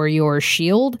weapon or your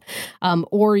shield,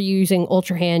 or using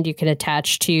Ultra Hand, you can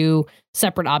attach to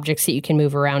separate objects that you can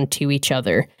move around to each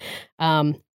other.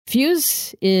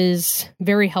 Fuse is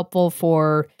very helpful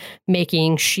for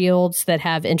making shields that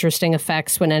have interesting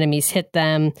effects when enemies hit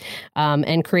them,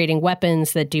 and creating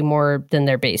weapons that do more than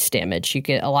their base damage. You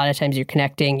get a lot of times you're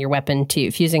connecting your weapon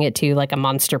to fusing it to like a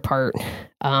monster part,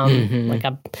 like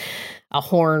a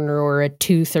horn or a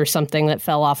tooth or something that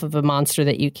fell off of a monster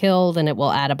that you killed, and it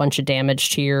will add a bunch of damage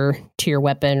to your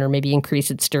weapon, or maybe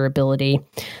increase its durability,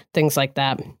 things like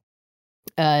that.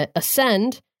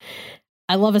 Ascend.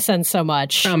 I love Ascend so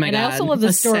much. Oh my God. I also love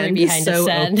the story behind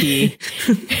Ascend,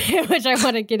 which I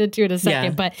want to get into in a second. Yeah.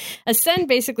 But Ascend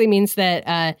basically means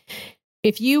that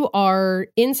if you are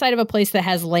inside of a place that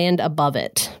has land above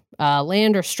it,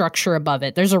 land or structure above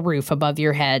it, there's a roof above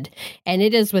your head, and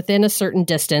it is within a certain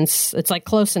distance, it's like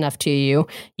close enough to you,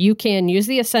 you can use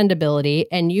the Ascend ability,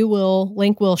 and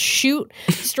Link will shoot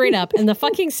straight up, and the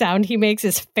fucking sound he makes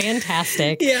is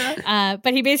fantastic. Yeah.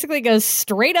 But he basically goes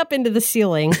straight up into the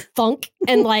ceiling, thunk,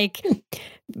 and like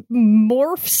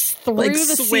morphs through like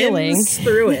the ceiling,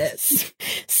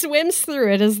 swims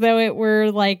through it as though it were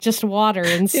like just water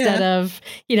instead of,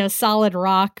 you know, solid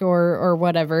rock or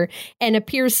whatever, and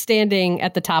appears standing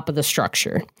at the top of the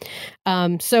structure.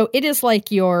 So it is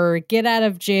like your get out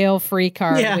of jail free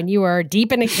card when you are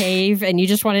deep in a cave and you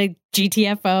just want to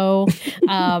GTFO.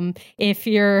 If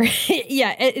you're,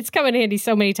 it's come in handy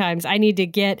so many times. I need to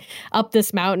get up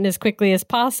this mountain as quickly as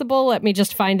possible. Let me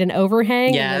just find an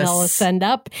overhang and then I'll ascend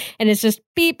up. And it's just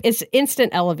beep, it's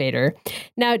instant elevator.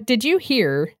 Now, did you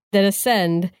hear that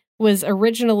Ascend was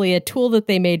originally a tool that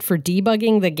they made for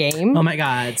debugging the game? Oh my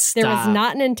God, stop. There was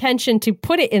not an intention to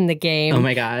put it in the game. Oh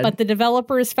my God. But the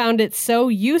developers found it so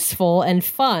useful and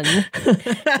fun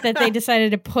that they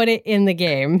decided to put it in the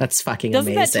game. That's fucking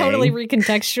Doesn't amazing. That totally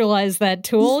recontextualize that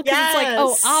tool? Because it's like,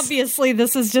 oh, obviously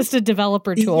this is just a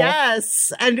developer tool.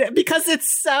 Yes. And because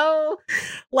it's so,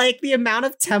 like, the amount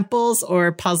of temples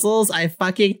or puzzles I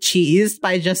fucking cheesed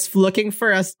by just looking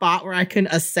for a spot where I can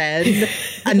ascend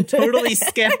and totally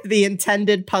skip the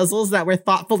intended puzzles that were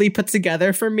thoughtfully put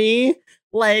together for me.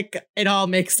 Like, it all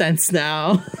makes sense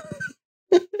now.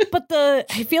 But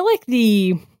I feel like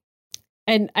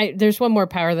there's one more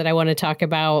power that I want to talk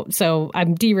about, so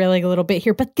I'm derailing a little bit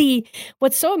here. But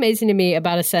what's so amazing to me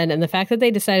about Ascend and the fact that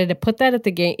they decided to put that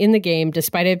in the game,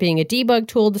 despite it being a debug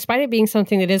tool, despite it being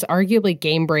something that is arguably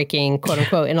game breaking, quote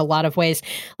unquote, in a lot of ways,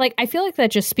 like I feel like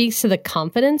that just speaks to the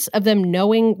confidence of them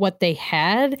knowing what they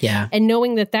had and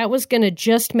knowing that was going to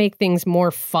just make things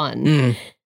more fun.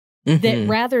 That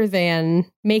rather than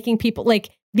making people like.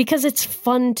 Because it's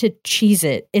fun to cheese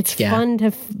it. It's fun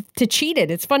to cheat it.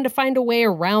 It's fun to find a way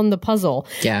around the puzzle.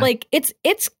 Yeah. Like it's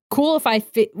cool if I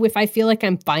feel like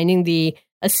I'm finding the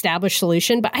established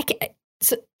solution. But I can.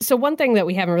 So one thing that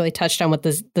we haven't really touched on with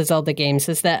the Zelda games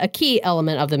is that a key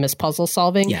element of them is puzzle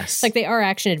solving. Yes. Like they are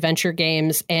action adventure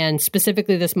games, and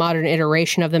specifically this modern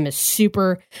iteration of them is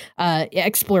super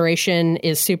exploration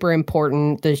is super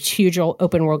important. There's huge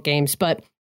open world games, but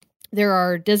there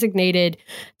are designated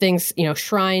things, you know,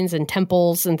 shrines and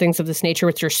temples and things of this nature,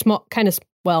 which are small,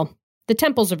 the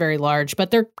temples are very large, but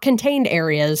they're contained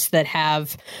areas that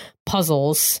have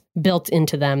puzzles built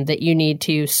into them that you need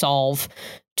to solve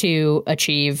to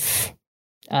achieve,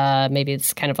 maybe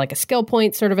it's kind of like a skill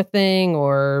point sort of a thing,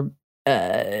 or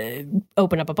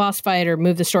open up a boss fight or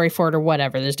move the story forward or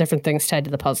whatever. There's different things tied to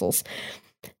the puzzles.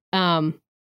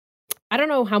 I don't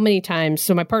know how many times,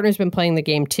 so my partner's been playing the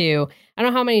game too. I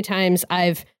don't know how many times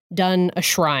I've done a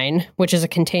shrine, which is a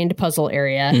contained puzzle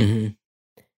area,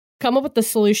 come up with the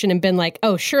solution and been like,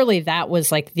 oh, surely that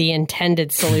was like the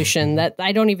intended solution, that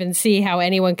I don't even see how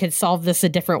anyone could solve this a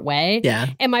different way. Yeah.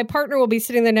 And my partner will be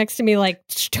sitting there next to me like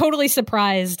totally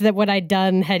surprised that what I'd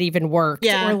done had even worked,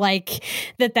 or like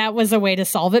that was a way to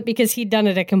solve it because he'd done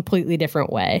it a completely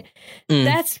different way.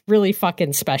 That's really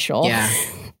fucking special. Yeah.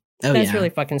 That's really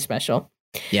fucking special.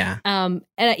 Yeah.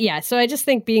 So I just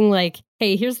think being like,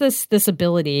 hey, here's this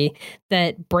ability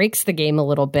that breaks the game a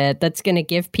little bit, that's going to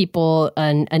give people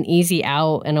an easy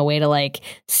out and a way to like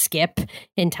skip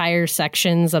entire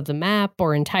sections of the map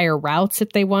or entire routes if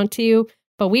they want to.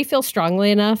 But we feel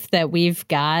strongly enough that we've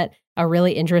got a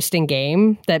really interesting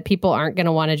game that people aren't going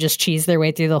to want to just cheese their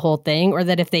way through the whole thing, or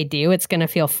that if they do, it's going to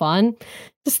feel fun.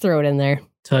 Just throw it in there.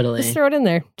 Totally. Just throw it in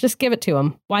there. Just give it to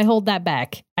them. Why hold that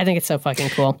back? I think it's so fucking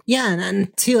cool. Yeah.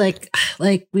 And too,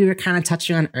 like we were kind of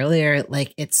touching on earlier,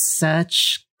 like it's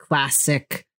such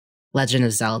classic Legend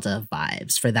of Zelda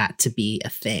vibes for that to be a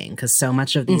thing. Because so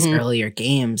much of these earlier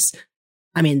games,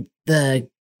 I mean, the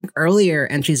earlier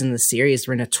entries in the series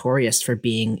were notorious for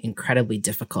being incredibly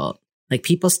difficult. Like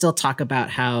people still talk about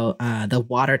how the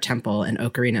Water Temple in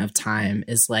Ocarina of Time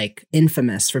is like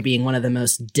infamous for being one of the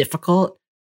most difficult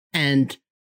and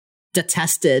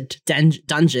detested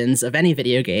dungeons of any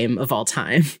video game of all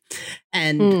time.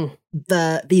 And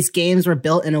these games were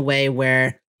built in a way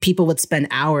where people would spend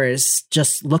hours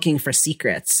just looking for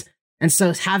secrets. And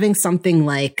so having something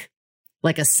like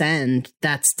Ascend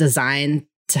that's designed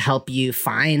to help you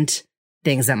find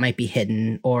things that might be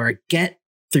hidden or get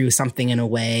through something in a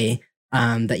way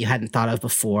that you hadn't thought of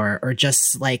before, or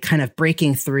just like kind of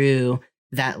breaking through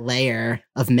that layer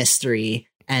of mystery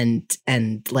and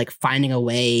like finding a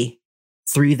way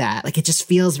through that. Like it just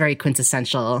feels very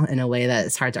quintessential in a way that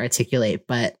it's hard to articulate,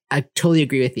 but I totally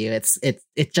agree with you.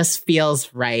 It just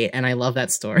feels right. And I love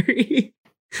that story.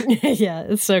 Yeah,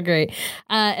 it's so great.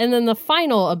 And then the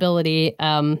final ability,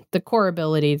 the core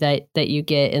ability that you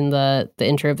get in the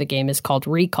intro of the game is called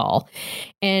Recall.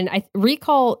 And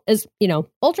Recall is,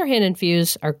 Ultra Hand and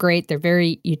Fuse are great. They're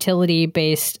very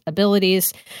utility-based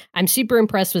abilities. I'm super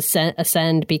impressed with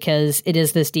Ascend because it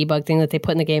is this debug thing that they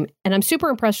put in the game. And I'm super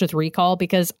impressed with Recall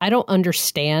because I don't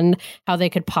understand how they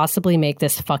could possibly make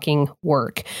this fucking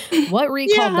work. What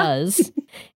Recall does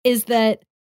is that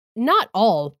not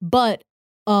all, but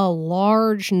a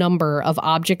large number of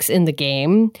objects in the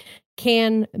game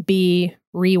can be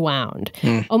rewound.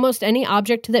 Almost any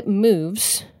object that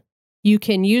moves, you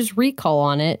can use Recall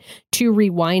on it to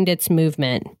rewind its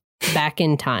movement back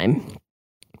in time.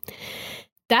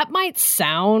 That might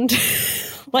sound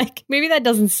like, maybe that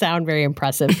doesn't sound very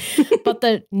impressive, but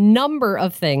the number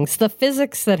of things, the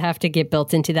physics that have to get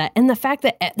built into that, and the fact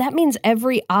that that means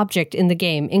every object in the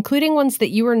game, including ones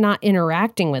that you are not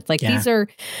interacting with, like these are,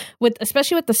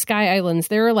 especially with the Sky Islands,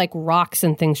 there are like rocks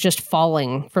and things just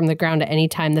falling from the ground at any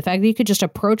time. The fact that you could just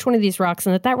approach one of these rocks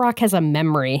and that rock has a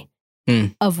memory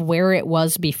of where it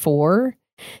was before,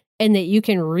 and that you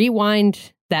can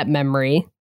rewind that memory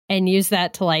and use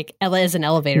that to like as an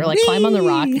elevator, like climb on the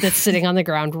rock that's sitting on the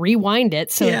ground, rewind it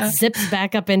so it zips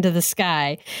back up into the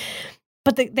sky.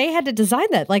 But they had to design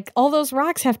that. Like all those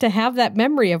rocks have to have that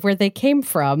memory of where they came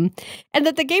from, and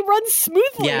that the game runs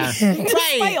smoothly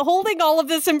despite holding all of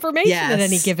this information at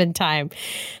any given time.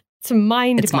 It's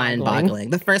mind-boggling.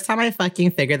 The first time I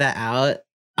fucking figured that out,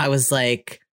 I was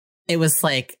like, it was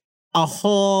like a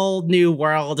whole new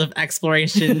world of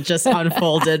exploration just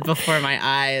unfolded before my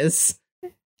eyes.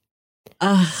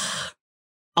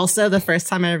 Also, the first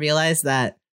time I realized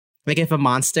that, like, if a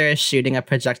monster is shooting a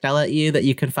projectile at you, that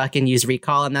you can fucking use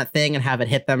Recall on that thing and have it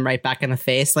hit them right back in the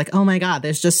face. Like, oh my God,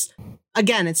 there's just,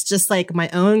 again, it's just like my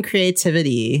own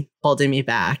creativity holding me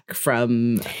back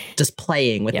from just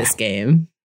playing with this game.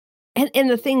 And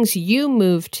the things you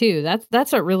move too,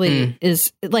 that's what really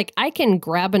is, like, I can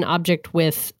grab an object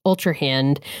with Ultra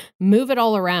Hand, move it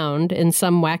all around in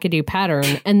some wackadoo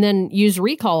pattern, and then use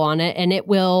Recall on it, and it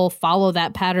will follow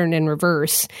that pattern in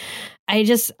reverse.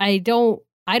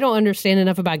 I don't understand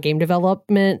enough about game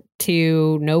development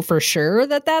to know for sure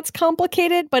that that's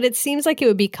complicated, but it seems like it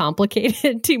would be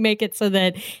complicated to make it so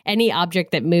that any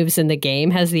object that moves in the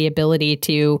game has the ability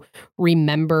to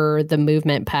remember the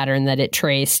movement pattern that it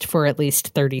traced for at least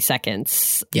 30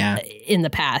 seconds in the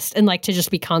past, and like to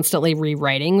just be constantly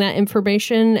rewriting that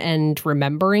information and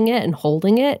remembering it and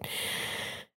holding it.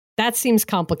 That seems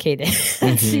complicated.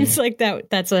 That seems like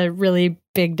that's a really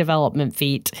big development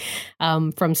feat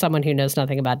from someone who knows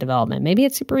nothing about development. Maybe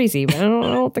it's super easy, but I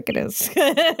don't think it is.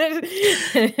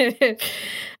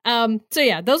 So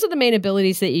yeah, those are the main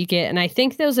abilities that you get. And I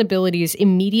think those abilities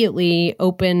immediately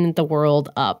open the world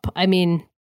up. I mean,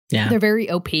 Yeah. They're very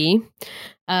OP.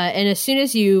 And as soon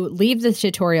as you leave the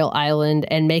tutorial island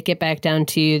and make it back down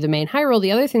to the main Hyrule,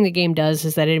 the other thing the game does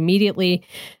is that it immediately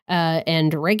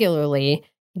and regularly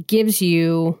gives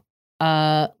you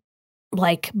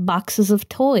like boxes of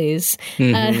toys.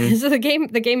 So the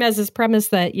game has this premise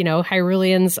that, you know, the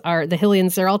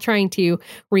Hylians, they're all trying to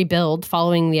rebuild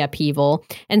following the upheaval.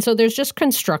 And so there's just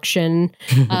construction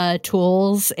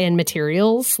tools and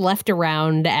materials left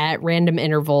around at random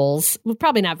intervals. Well,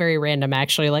 probably not very random,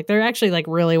 actually. Like they're actually like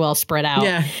really well spread out.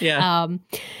 Yeah.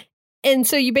 And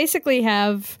so you basically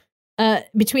have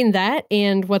between that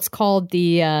and what's called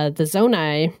the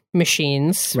Zonai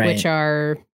machines, right, which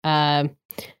are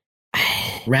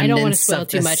remnants I don't want to spoil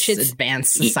too much. It's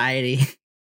advanced society.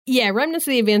 Yeah, remnants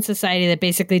of the advanced society that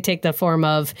basically take the form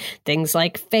of things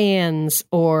like fans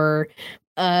or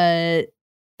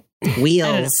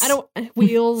wheels.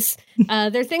 Wheels.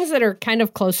 They're things that are kind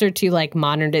of closer to like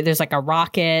modern day. There's like a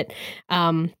rocket,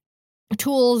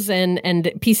 tools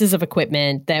and pieces of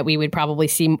equipment that we would probably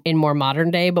see in more modern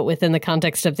day, but within the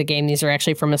context of the game, these are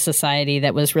actually from a society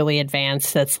that was really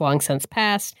advanced that's long since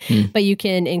passed. But you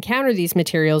can encounter these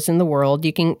materials in the world.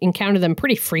 You can encounter them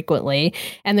pretty frequently.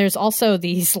 And there's also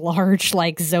these large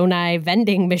like Zonai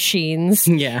vending machines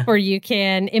where you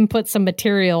can input some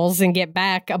materials and get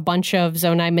back a bunch of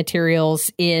Zonai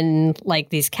materials in like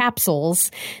these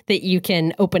capsules that you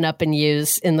can open up and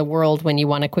use in the world when you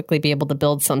want to quickly be able to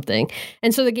build something.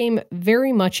 And so the game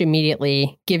very much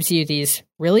immediately gives you these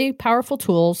really powerful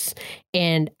tools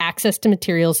and access to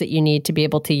materials that you need to be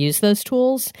able to use those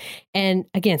tools. And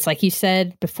again, it's like you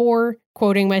said before,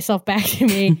 quoting myself back to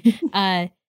me,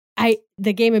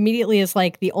 the game immediately is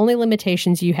like, the only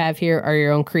limitations you have here are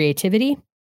your own creativity,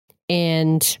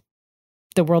 and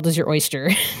the world is your oyster.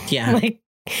 Yeah. Like,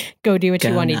 go do what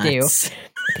you want to do.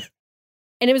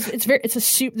 And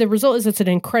the result is it's an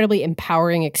incredibly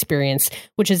empowering experience,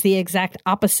 which is the exact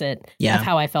opposite of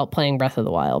how I felt playing Breath of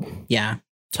the Wild. Yeah,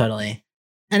 totally.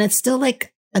 And it's still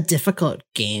like a difficult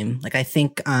game. Like I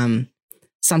think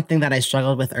something that I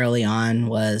struggled with early on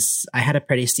was I had a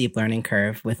pretty steep learning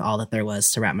curve with all that there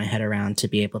was to wrap my head around to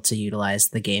be able to utilize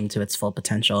the game to its full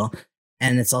potential.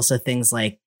 And it's also things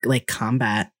like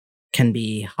combat can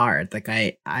be hard. Like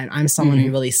I'm someone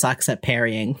who really sucks at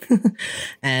parrying.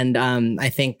 And I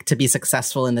think to be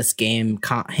successful in this game,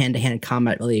 hand-to-hand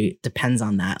combat really depends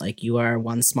on that. Like you are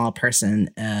one small person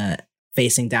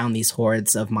facing down these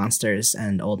hordes of monsters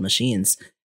and old machines.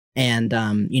 And,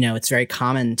 it's very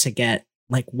common to get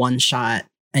like one shot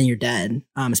and you're dead,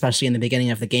 especially in the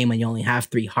beginning of the game when you only have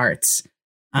 3 hearts.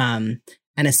 And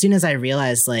as soon as I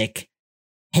realized like,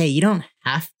 hey, you don't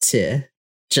have to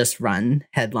just run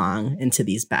headlong into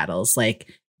these battles.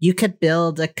 Like you could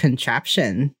build a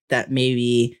contraption that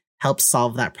maybe helps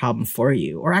solve that problem for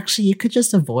you. Or actually you could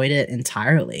just avoid it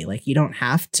entirely. Like you don't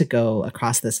have to go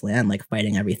across this land, like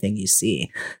fighting everything you see.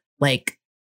 Like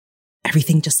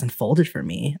everything just unfolded for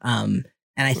me. And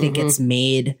I think it's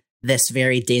made this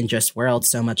very dangerous world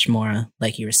so much more,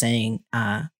 like you were saying,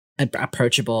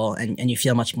 approachable, and you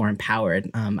feel much more empowered.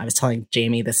 I was telling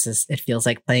Jamie it feels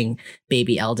like playing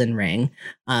baby Elden Ring,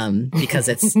 because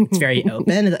it's very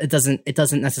open. It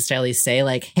doesn't necessarily say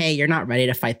like, hey, you're not ready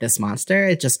to fight this monster.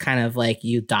 It just kind of like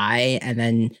you die, and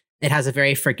then it has a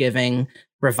very forgiving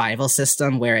revival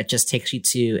system where it just takes you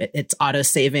to it's auto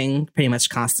saving pretty much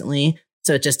constantly.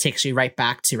 So it just takes you right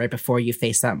back to right before you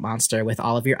face that monster with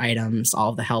all of your items, all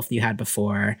of the health you had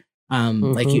before.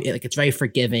 Like it's very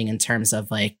forgiving in terms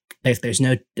of like there's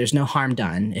no harm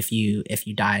done if you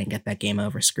die and get that game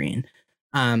over screen.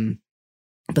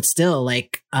 But still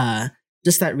like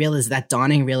just that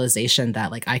dawning realization that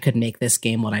like I could make this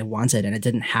game what I wanted, and it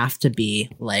didn't have to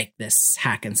be like this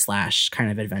hack and slash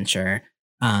kind of adventure.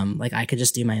 Like I could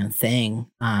just do my own thing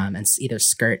and either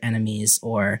skirt enemies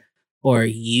or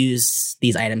use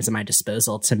these items at my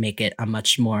disposal to make it a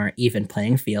much more even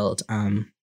playing field.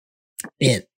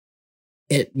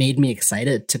 It made me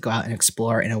excited to go out and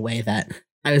explore in a way that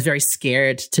I was very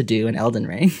scared to do in Elden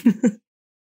Ring.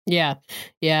 Yeah.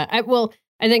 I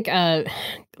think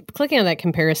clicking on that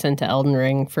comparison to Elden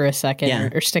Ring for a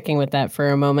second, or sticking with that for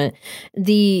a moment,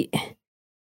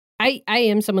 I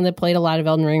am someone that played a lot of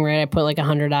Elden Ring, right? I put like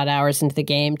 100 odd hours into the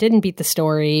game, didn't beat the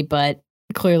story, but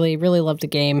clearly really loved the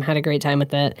game, had a great time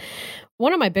with it.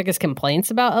 One of my biggest complaints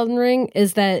about Elden Ring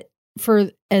is that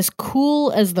for as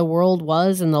cool as the world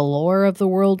was and the lore of the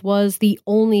world was, the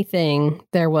only thing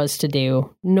there was to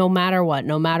do, no matter what,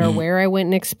 no matter where I went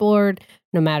and explored,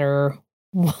 no matter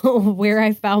where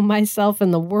I found myself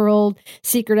in the world,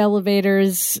 secret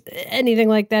elevators, anything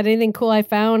like that, anything cool I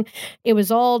found. It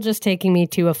was all just taking me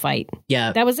to a fight.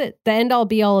 Yeah. That was it. The end all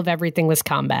be all of everything was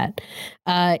combat.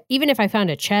 Even if I found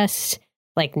a chest,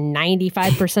 like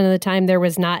 95% of the time, there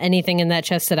was not anything in that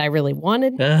chest that I really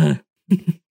wanted.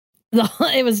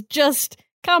 It was just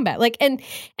combat. Like, and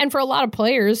for a lot of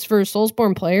players, for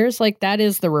Soulsborne players, like that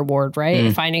is the reward,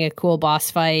 right? Finding a cool boss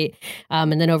fight,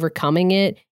 and then overcoming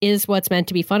it is what's meant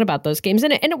to be fun about those games.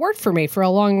 And it worked for me for a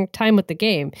long time with the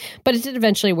game, but it did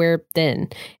eventually wear thin.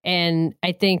 And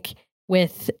I think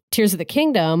with Tears of the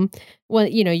Kingdom, well,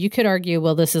 you know, you could argue,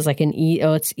 well, this is like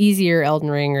it's easier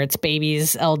Elden Ring, or it's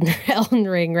baby's Elden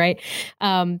Ring, right?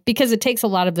 Because it takes a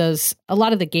lot of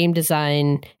the game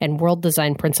design and world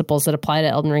design principles that apply to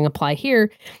Elden Ring apply here.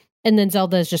 And then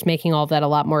Zelda is just making all of that a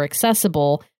lot more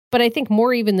accessible. But I think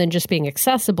more even than just being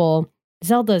accessible,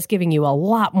 Zelda is giving you a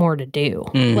lot more to do.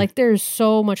 Like there's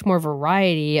so much more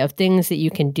variety of things that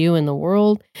you can do in the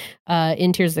world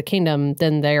in Tears of the Kingdom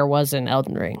than there was in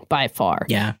Elden Ring by far.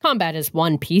 Yeah. Combat is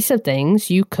one piece of things.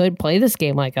 You could play this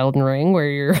game like Elden Ring where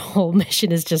your whole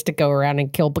mission is just to go around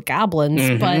and kill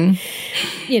goblins. But,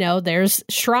 you know, there's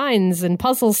shrines and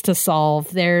puzzles to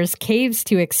solve. There's caves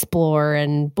to explore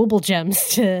and booble gems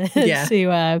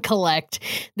to collect.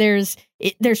 There's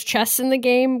chests in the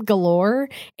game galore,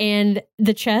 and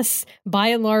the chests, by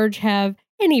and large, have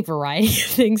any variety of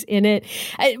things in it.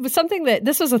 It was something that,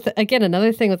 this was, again,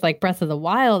 another thing with like Breath of the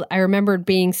Wild. I remembered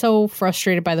being so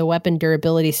frustrated by the weapon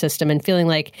durability system and feeling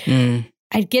like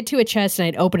I'd get to a chest and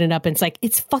I'd open it up and it's like,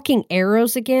 it's fucking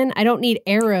arrows again. I don't need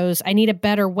arrows. I need a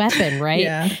better weapon, right?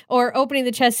 Yeah. Or opening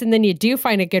the chest and then you do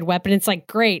find a good weapon. It's like,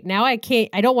 great. Now I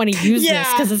don't want to use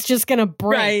this because it's just going to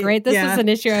break, right? This was an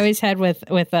issue I always had with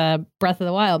Breath of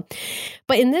the Wild.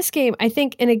 But in this game, I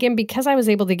think, and again, because I was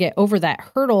able to get over that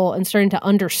hurdle and starting to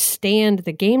understand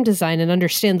the game design and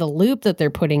understand the loop that they're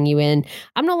putting you in,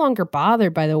 I'm no longer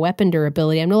bothered by the weapon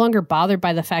durability. I'm no longer bothered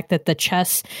by the fact that the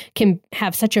chests can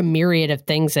have such a myriad of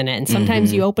things in it. And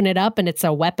sometimes you open it up and it's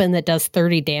a weapon that does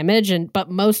 30 damage, but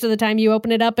most of the time you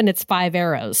open it up and it's 5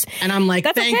 arrows. And I'm like,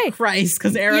 thank Christ,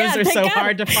 because arrows are so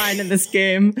hard to find in this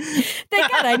game.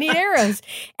 Thank God, I need arrows.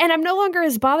 And I'm no longer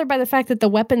as bothered by the fact that the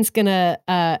weapon's gonna,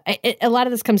 a lot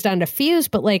of this comes down to fuse,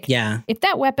 but like, if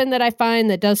that weapon that I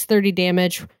find that does 30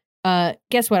 damage,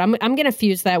 guess what? I'm going to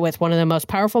fuse that with one of the most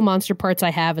powerful monster parts I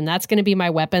have, and that's going to be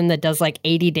my weapon that does like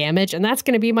 80 damage, and that's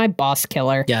going to be my boss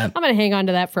killer. Yeah. I'm going to hang on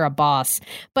to that for a boss.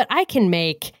 But I can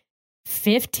make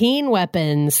 15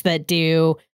 weapons that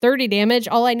do 30 damage.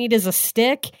 All I need is a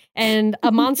stick and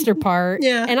a monster part,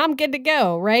 and I'm good to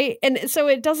go, right? And so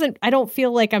I don't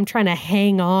feel like I'm trying to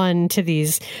hang on to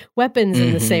these weapons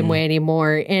in the same way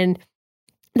anymore. And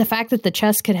the fact that the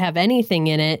chest could have anything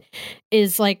in it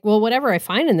is like, well, whatever I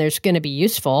find in there's going to be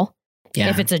useful. Yeah.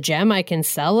 If it's a gem, I can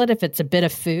sell it. If it's a bit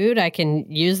of food, I can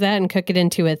use that and cook it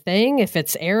into a thing. If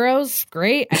it's arrows,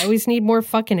 great. I always need more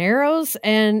fucking arrows.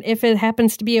 And if it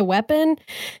happens to be a weapon,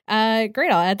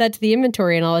 great. I'll add that to the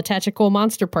inventory and I'll attach a cool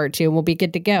monster part to, and we'll be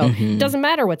good to go. It doesn't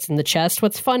matter what's in the chest.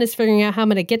 What's fun is figuring out how I'm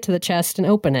going to get to the chest and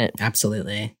open it.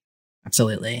 Absolutely.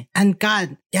 And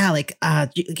God, like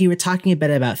you were talking a bit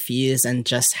about Fuse and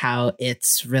just how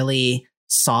it's really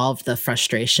solved the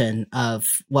frustration of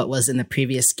what was in the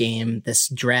previous game, this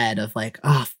dread of like,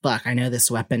 oh, fuck, I know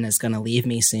this weapon is going to leave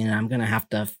me soon and I'm going to have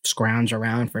to scrounge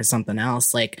around for something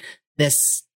else. Like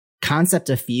this concept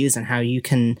of Fuse and how you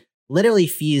can literally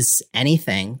fuse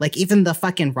anything, like even the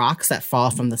fucking rocks that fall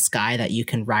from the sky that you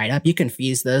can ride up, you can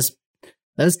fuse those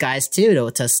guys too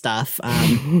to stuff.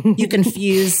 You can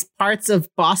fuse parts of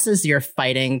bosses you're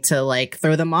fighting to like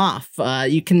throw them off.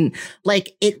 You can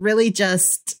like, it really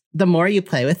just, the more you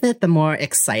play with it, the more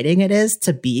exciting it is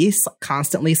to be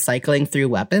constantly cycling through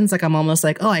weapons. Like I'm almost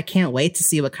like, oh, I can't wait to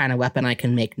see what kind of weapon I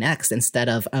can make next, instead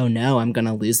of, oh no, I'm going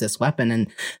to lose this weapon. And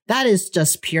that is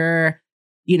just pure,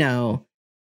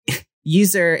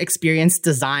 user experience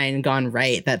design gone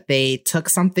right, that they took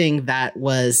something that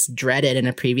was dreaded in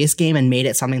a previous game and made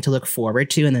it something to look forward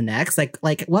to in the next.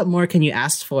 Like what more can you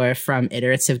ask for from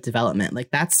iterative development? Like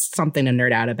that's something to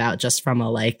nerd out about, just from a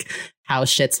like how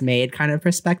shit's made kind of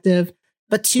perspective.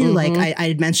 But two, like I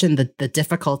had mentioned the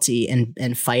difficulty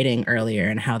in fighting earlier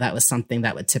and how that was something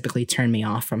that would typically turn me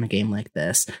off from a game like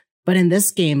this. But in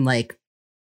this game, like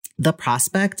the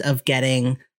prospect of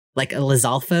getting like a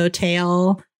Lizalfo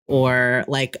tail or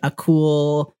like a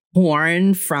cool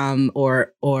horn from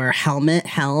or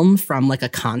helm from like a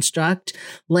construct,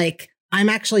 like I'm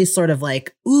actually sort of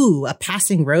like, ooh, a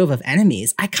passing rove of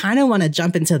enemies. I kind of want to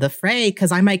jump into the fray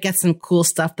because I might get some cool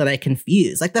stuff that I can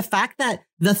fuse. Like the fact that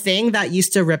the thing that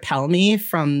used to repel me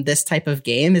from this type of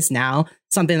game is now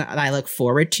something that I look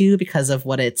forward to because of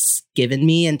what it's given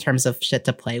me in terms of shit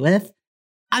to play with.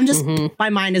 I'm just, my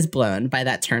mind is blown by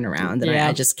that turnaround, and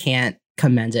I just can't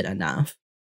commend it enough.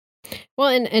 Well,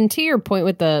 and to your point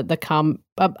with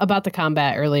about the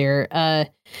combat earlier,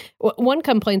 one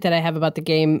complaint that I have about the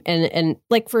game, and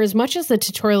like for as much as the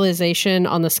tutorialization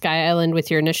on the Sky Island with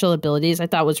your initial abilities, I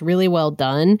thought was really well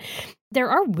done. There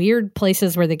are weird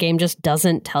places where the game just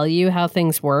doesn't tell you how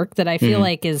things work that I feel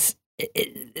like is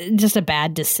just a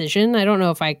bad decision. I don't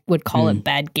know if I would call it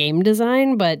bad game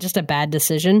design, but just a bad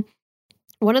decision.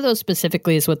 One of those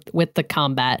specifically is with the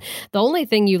combat. The only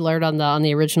thing you learned on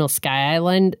the original Sky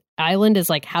Island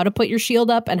is like how to put your shield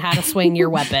up and how to swing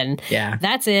your weapon. Yeah.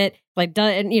 That's it. Like,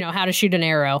 how to shoot an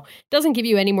arrow. Doesn't give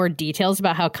you any more details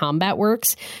about how combat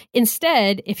works.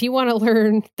 Instead, if you want to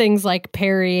learn things like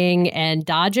parrying and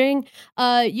dodging,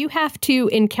 you have to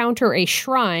encounter a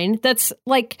shrine that's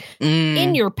like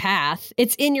in your path.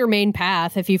 It's in your main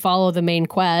path if you follow the main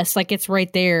quest. Like, it's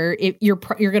right there. You're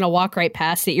going to walk right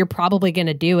past it. You're probably going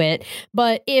to do it.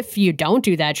 But if you don't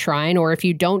do that shrine, or if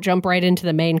you don't jump right into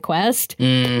the main quest,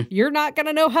 you're not going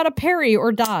to know how to parry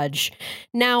or dodge.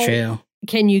 Now, True.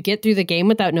 Can you get through the game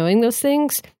without knowing those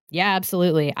things? Yeah,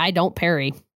 absolutely. I don't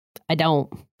parry. I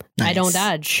don't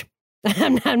dodge.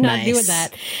 I'm not doing that.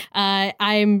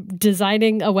 I'm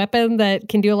designing a weapon that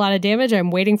can do a lot of damage. I'm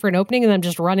waiting for an opening and I'm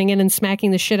just running in and smacking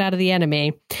the shit out of the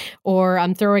enemy. Or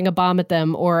I'm throwing a bomb at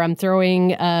them, or I'm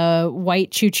throwing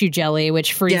white choo-choo jelly,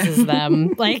 which freezes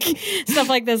them. Like stuff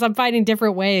like this. I'm finding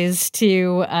different ways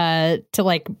to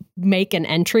like make an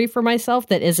entry for myself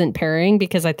that isn't parrying,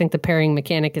 because I think the parrying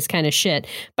mechanic is kind of shit.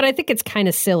 But I think it's kind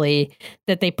of silly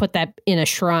that they put that in a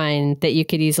shrine that you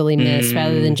could easily miss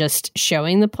rather than just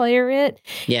showing the player it.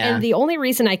 Yeah. And the only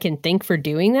reason I can think for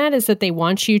doing that is that they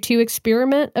want you to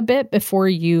experiment a bit before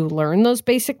you learn those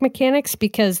basic mechanics,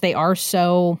 because they are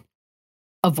so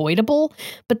avoidable.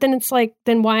 But then it's like,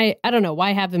 then why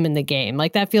have them in the game?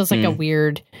 Like, that feels like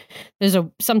there's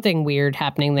something weird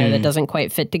happening there that doesn't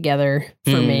quite fit together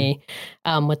for me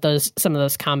with some of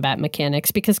those combat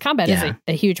mechanics, because combat is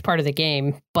a huge part of the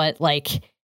game, but like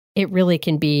it really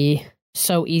can be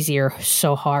so easy or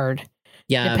so hard.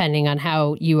 Yeah. Depending on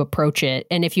how you approach it.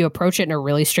 And if you approach it in a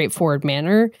really straightforward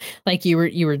manner, like you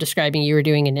were describing you were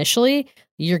doing initially,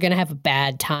 you're going to have a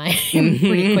bad time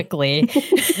pretty quickly.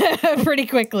 Pretty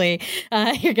quickly.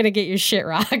 You're going to get your shit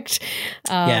rocked.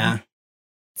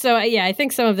 So, I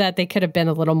think some of that, they could have been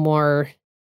a little more,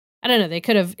 I don't know, they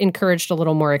could have encouraged a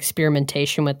little more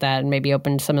experimentation with that and maybe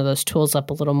opened some of those tools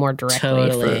up a little more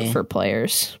directly for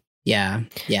players. Yeah.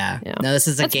 No, this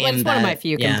is a game that's one of my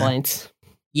few complaints.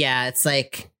 Yeah, it's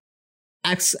like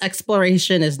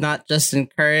exploration is not just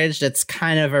encouraged; it's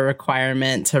kind of a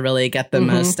requirement to really get the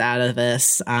most out of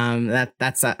this.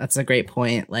 That's a great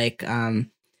point. Like,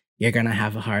 you're gonna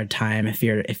have a hard time if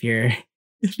you're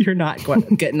not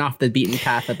getting off the beaten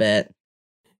path a bit.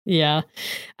 Yeah.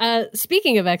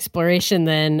 Speaking of exploration,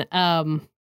 then,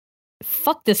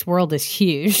 fuck, this world is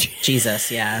huge. Jesus,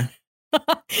 yeah.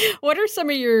 What are some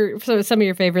of your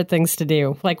favorite things to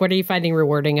do? Like, what are you finding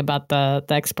rewarding about the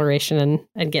exploration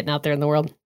and getting out there in the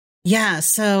world? Yeah,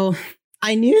 so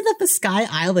I knew that the Sky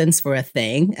Islands were a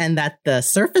thing and that the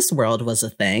surface world was a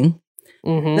thing.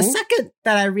 The second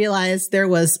that I realized there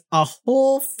was a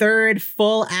whole third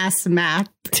full-ass map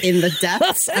in the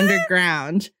depths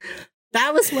underground,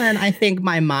 that was when I think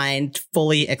my mind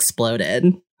fully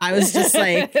exploded. I was just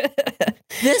like,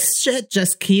 this shit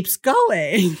just keeps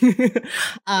going.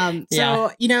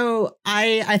 So,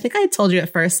 I think I told you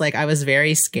at first, like, I was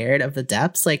very scared of the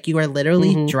depths. Like, you are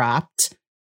literally dropped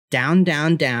down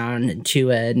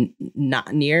to a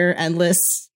not near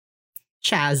endless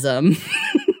chasm.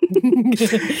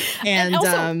 and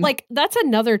also, like, that's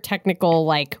another technical,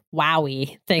 like,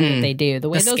 wowie thing that they do. The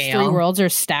way those scale. 3 worlds are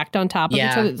stacked on top of each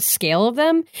other, the scale of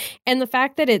them, and the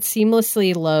fact that it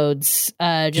seamlessly loads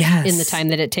just in the time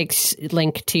that it takes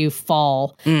Link to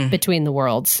fall between the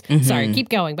worlds. Sorry, keep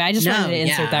going, but I just wanted to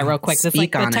insert that real quick. It's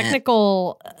like the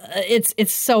technical,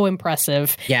 it's so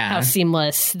impressive how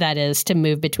seamless that is to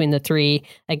move between the 3.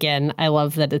 Again, I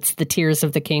love that it's the Tears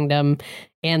of the Kingdom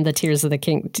and the Tears of the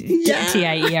King,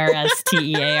 TIERS,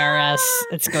 TEARS.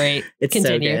 It's great. It's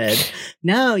Continue. So good.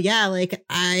 No, yeah, like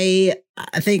I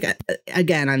think,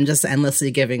 again, I'm just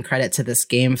endlessly giving credit to this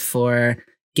game for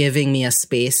giving me a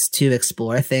space to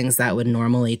explore things that would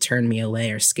normally turn me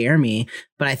away or scare me.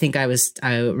 But I think I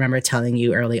remember telling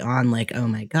you early on, like, oh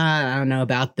my God, I don't know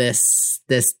about this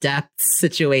depth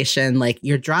situation. Like,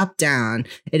 you're dropped down.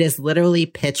 It is literally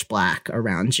pitch black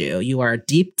around you. You are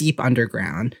deep, deep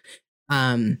underground.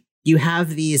 You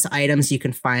have these items you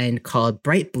can find called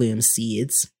bright bloom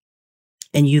seeds.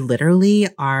 And you literally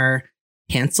are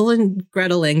Hansel and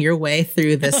Greteling your way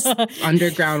through this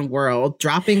underground world,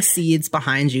 dropping seeds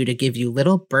behind you to give you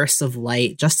little bursts of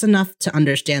light, just enough to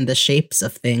understand the shapes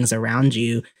of things around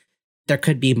you. There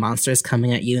could be monsters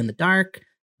coming at you in the dark.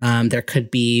 There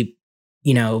could be,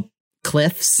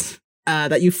 cliffs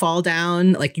that you fall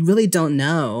down. Like, you really don't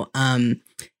know.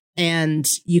 And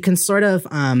you can sort of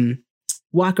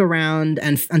walk around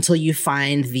until you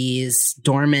find these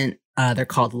dormant, they're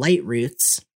called light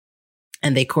roots.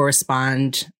 And they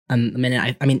correspond,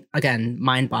 again,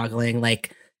 mind-boggling.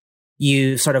 Like,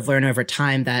 you sort of learn over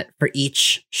time that for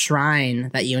each shrine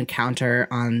that you encounter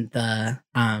on the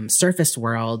surface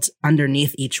world,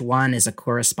 underneath each one is a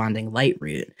corresponding light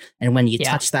root. And when you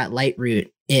touch that light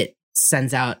root, it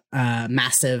sends out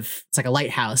massive, it's like a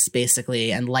lighthouse,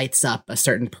 basically, and lights up a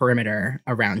certain perimeter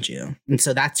around you. And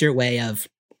so that's your way of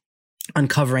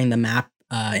uncovering the map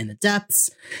in the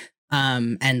depths.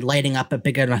 And lighting up a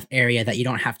big enough area that you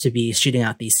don't have to be shooting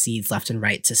out these seeds left and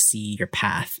right to see your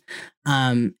path.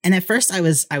 And at first I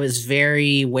was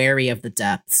very wary of the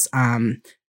depths.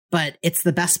 But it's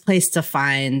the best place to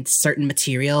find certain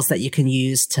materials that you can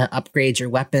use to upgrade your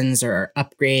weapons or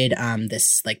upgrade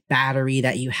this like battery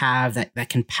that you have that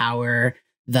can power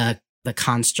the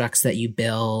constructs that you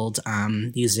build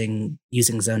using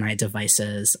Zonai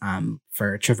devices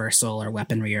for traversal or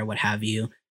weaponry or what have you.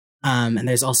 And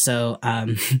there's also,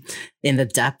 in the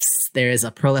depths, there is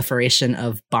a proliferation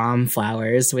of bomb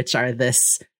flowers, which are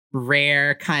this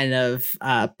rare kind of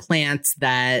plant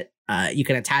that you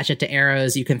can attach it to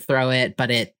arrows, you can throw it, but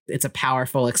it's a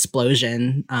powerful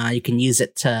explosion. You can use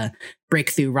it to break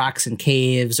through rocks and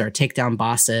caves or take down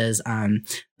bosses.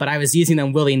 But I was using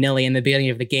them willy-nilly in the beginning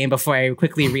of the game before I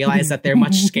quickly realized that they're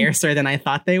much scarcer than I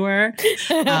thought they were.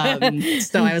 So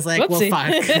I was like, Whoopsie.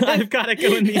 Well, fuck, I've got to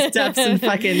go in these depths and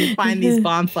fucking find these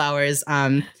bomb flowers.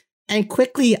 And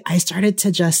quickly, I started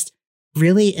to just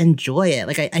really enjoy it.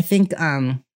 Like, I think,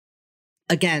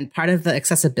 again, part of the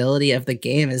accessibility of the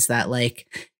game is that, like,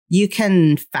 you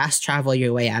can fast travel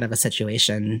your way out of a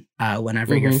situation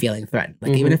whenever you're feeling threatened.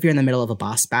 Like, even if you're in the middle of a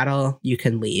boss battle, you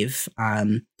can leave.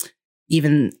 There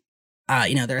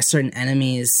are certain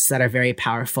enemies that are very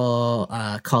powerful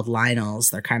called Lionels.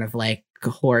 They're kind of like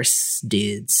horse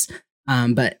dudes.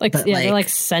 They're like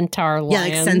centaur lions. Yeah,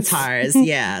 like centaurs.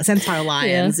 Yeah, centaur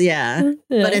lions. Yeah.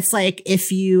 But it's like,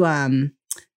 if you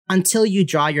until you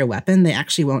draw your weapon, they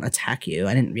actually won't attack you.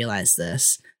 I didn't realize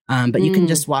this. But you can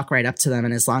just walk right up to them.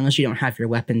 And as long as you don't have your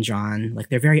weapon drawn, like,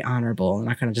 they're very honorable. They're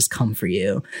not going to just come for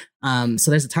you. So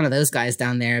there's a ton of those guys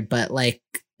down there, but, like,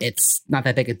 it's not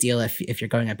that big a deal if you're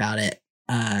going about it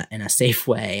in a safe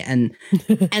way. And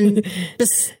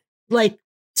this, like,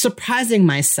 surprising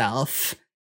myself,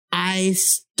 I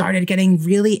started getting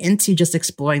really into just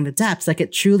exploring the depths. Like,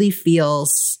 it truly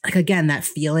feels like, again, that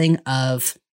feeling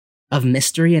of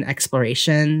mystery and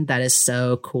exploration that is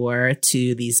so core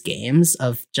to these games,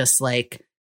 of just like,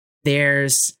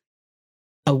 there's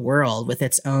a world with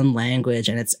its own language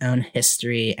and its own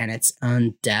history and its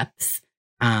own depth.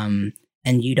 And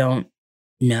you don't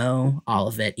know all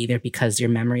of it, either because your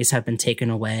memories have been taken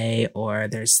away, or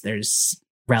there's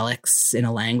relics in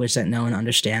a language that no one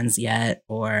understands yet,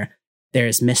 or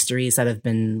there's mysteries that have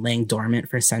been laying dormant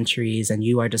for centuries and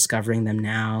you are discovering them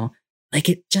now. Like,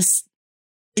 it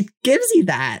gives you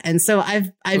that. And so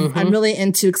I'm really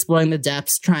into exploring the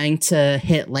depths, trying to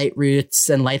hit light roots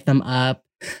and light them up.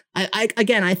 I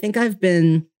think I've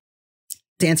been,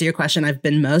 to answer your question, I've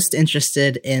been most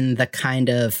interested in the kind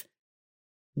of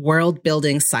world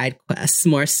building side quests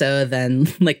more so than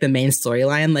like the main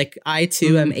storyline. Like, I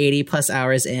too am 80 plus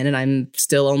hours in, and I'm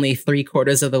still only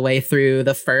 3/4 of the way through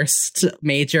the first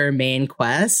major main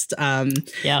quest. And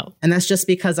that's just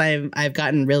because I've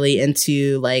gotten really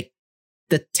into, like,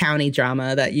 the towny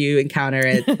drama that you encounter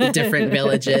at the different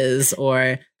villages,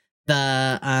 or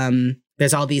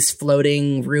there's all these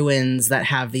floating ruins that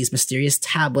have these mysterious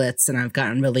tablets, and I've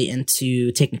gotten really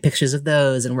into taking pictures of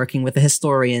those and working with a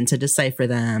historian to decipher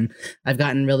them. I've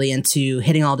gotten really into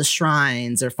hitting all the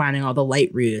shrines or finding all the light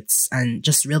roots, and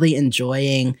just really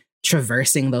enjoying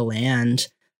traversing the land,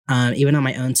 even on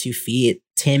my own 2 feet,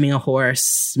 taming a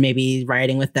horse, maybe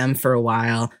riding with them for a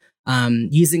while.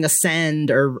 using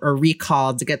ascend or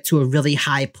recall to get to a really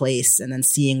high place and then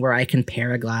seeing where I can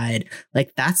paraglide.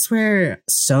 Like that's where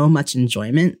so much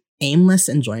enjoyment, aimless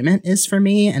enjoyment is for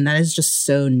me. And that is just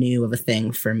so new of a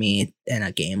thing for me in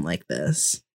a game like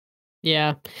this.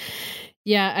 Yeah.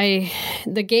 Yeah.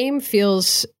 The game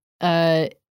feels, and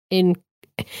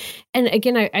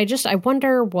again, I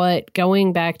wonder what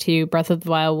going back to Breath of the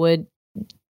Wild would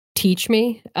teach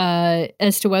me,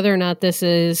 as to whether or not this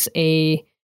is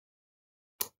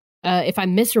if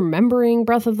I'm misremembering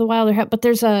Breath of the Wild, but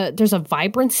there's a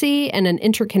vibrancy and an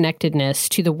interconnectedness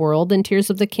to the world in Tears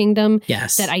of the Kingdom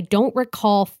that I don't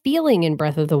recall feeling in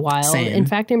Breath of the Wild. Same. In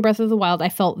fact, in Breath of the Wild, I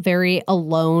felt very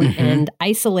alone and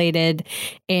isolated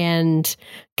and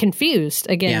confused.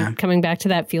 Again, coming back to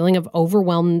that feeling of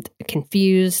overwhelmed,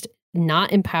 confused,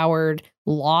 not empowered,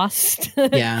 lost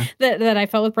that I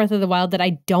felt with Breath of the Wild that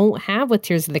I don't have with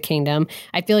Tears of the Kingdom.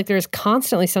 I feel like there's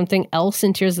constantly something else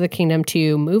in Tears of the Kingdom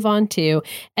to move on to,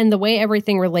 and the way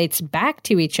everything relates back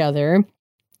to each other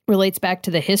relates back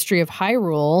to the history of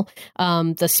Hyrule,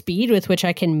 the speed with which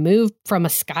I can move from a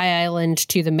sky island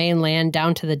to the mainland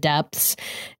down to the depths.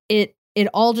 It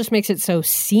all just makes it so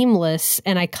seamless,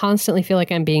 and I constantly feel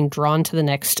like I'm being drawn to the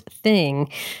next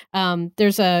thing.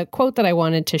 There's a quote that I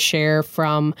wanted to share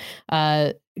from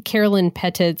Carolyn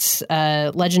Pettit's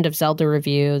Legend of Zelda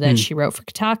review that she wrote for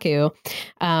Kotaku,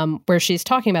 where she's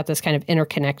talking about this kind of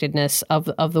interconnectedness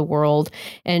of the world.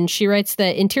 And she writes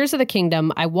that in Tears of the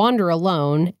Kingdom, I wander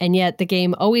alone, and yet the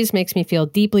game always makes me feel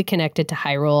deeply connected to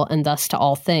Hyrule and thus to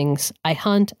all things. I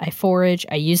hunt, I forage,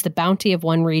 I use the bounty of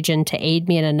one region to aid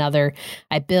me in another.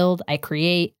 I build, I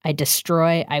create, I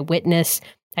destroy, I witness.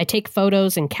 I take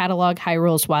photos and catalog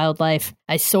Hyrule's wildlife.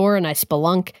 I soar and I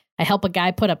spelunk. I help a guy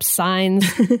put up signs.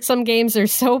 Some games are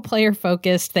so player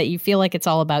focused that you feel like it's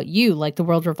all about you, like the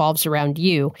world revolves around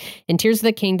you. In Tears of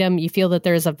the Kingdom, you feel that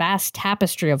there is a vast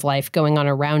tapestry of life going on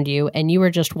around you, and you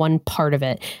are just one part of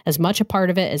it, as much a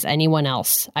part of it as anyone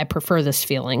else. I prefer this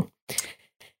feeling.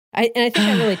 I think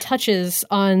that really touches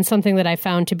on something that I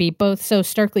found to be both so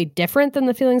starkly different than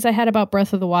the feelings I had about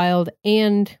Breath of the Wild,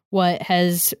 and what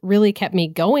has really kept me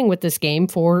going with this game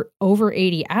for over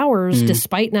 80 hours,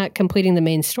 despite not completing the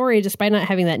main story, despite not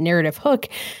having that narrative hook.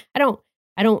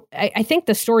 I think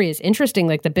the story is interesting.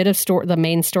 Like the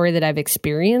main story that I've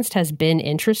experienced has been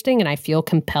interesting, and I feel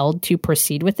compelled to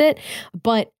proceed with it.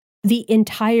 But the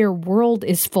entire world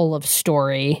is full of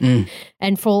story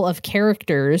and full of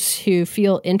characters who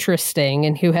feel interesting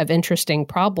and who have interesting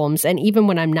problems. And even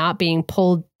when I'm not being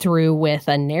pulled through with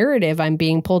a narrative, I'm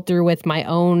being pulled through with my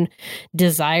own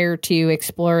desire to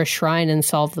explore a shrine and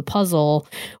solve the puzzle,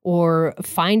 or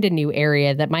find a new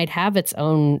area that might have its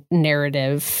own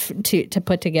narrative to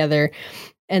put together.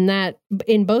 And that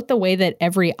in both the way that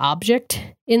every object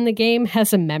in the game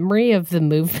has a memory of the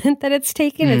movement that it's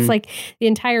taken. It's like the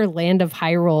entire land of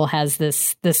Hyrule has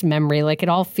this memory. Like it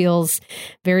all feels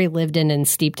very lived in and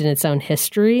steeped in its own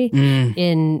history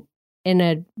in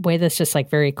a way that's just like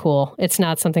very cool. It's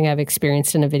not something I've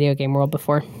experienced in a video game world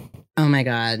before. Oh my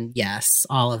God. Yes.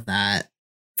 All of that.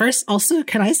 First, also,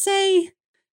 can I say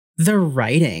the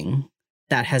writing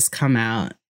that has come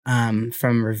out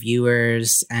from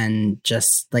reviewers and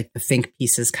just like the think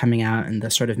pieces coming out and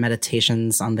the sort of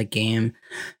meditations on the game.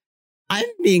 I'm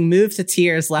being moved to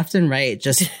tears left and right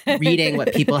just reading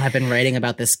what people have been writing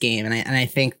about this game. And I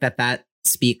think that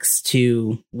speaks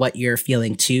to what you're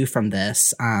feeling too from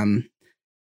this. So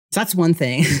that's one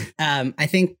thing. I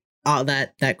think all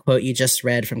that quote you just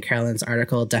read from Carolyn's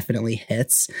article definitely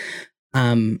hits.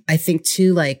 I think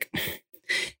too, like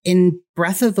in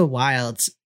Breath of the Wild,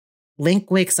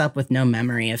 Link wakes up with no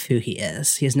memory of who he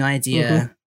is. He has no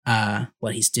idea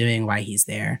what he's doing, why he's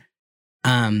there.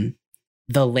 The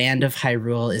land of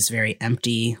Hyrule is very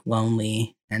empty,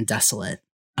 lonely, and desolate.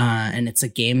 And it's a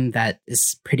game that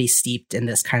is pretty steeped in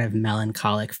this kind of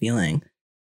melancholic feeling.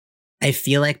 I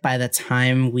feel like by the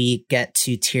time we get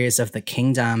to Tears of the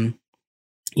Kingdom,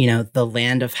 the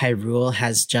land of Hyrule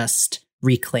has just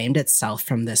reclaimed itself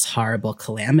from this horrible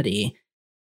calamity.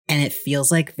 And it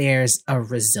feels like there's a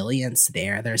resilience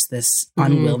there. There's this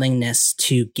unwillingness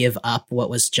to give up what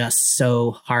was just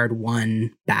so hard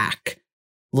won back.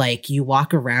 Like you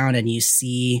walk around and you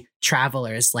see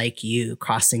travelers like you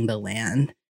crossing the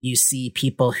land. You see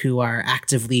people who are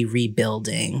actively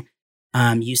rebuilding.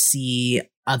 You see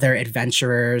other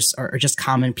adventurers or just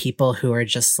common people who are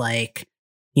just like,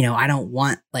 I don't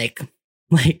want like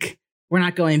we're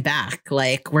not going back.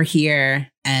 Like we're here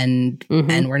and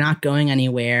we're not going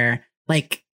anywhere.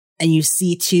 Like, and you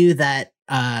see too that,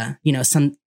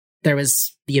 there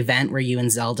was the event where you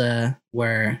and Zelda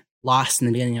were lost in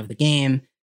the beginning of the game.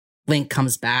 Link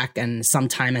comes back and some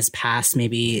time has passed,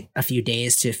 maybe a few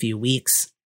days to a few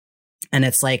weeks. And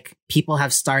it's like people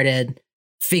have started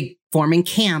forming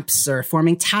camps or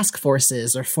forming task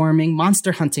forces or forming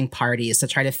monster hunting parties to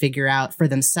try to figure out for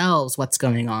themselves what's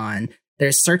going on.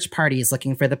 There's search parties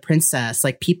looking for the princess.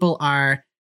 Like people are,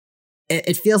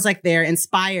 it feels like they're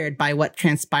inspired by what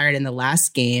transpired in the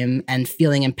last game and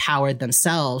feeling empowered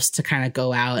themselves to kind of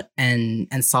go out and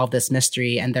solve this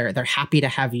mystery. And they're happy to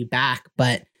have you back,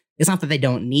 but it's not that they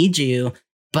don't need you,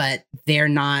 but they're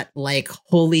not like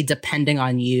wholly depending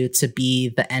on you to be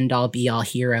the end all be all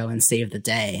hero and save the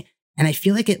day. And I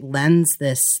feel like it lends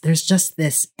there's just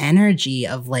this energy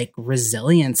of like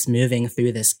resilience moving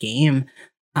through this game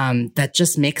that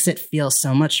just makes it feel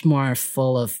so much more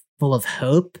full of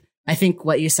hope. I think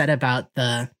what you said about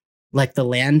the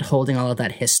land holding all of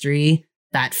that history,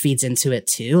 that feeds into it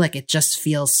too. Like it just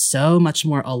feels so much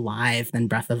more alive than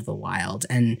Breath of the Wild.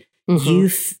 And you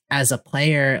as a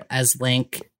player, as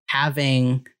Link,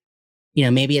 having,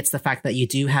 maybe it's the fact that you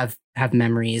do have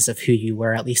memories of who you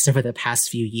were, at least over the past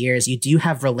few years. You do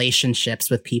have relationships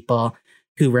with people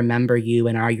who remember you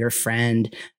and are your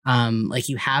friend. Like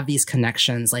you have these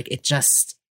connections. Like it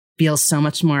just feels so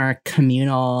much more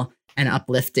communal and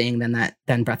uplifting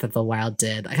than Breath of the Wild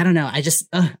did. Like, I don't know. I just,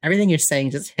 everything you're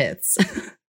saying just hits.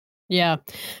 Yeah.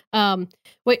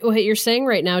 What you're saying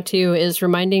right now too is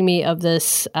reminding me of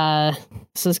this.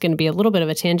 This is going to be a little bit of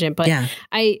a tangent, but yeah.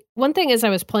 One thing as I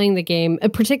was playing the game,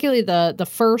 particularly the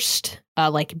first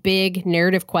like big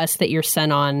narrative quest that you're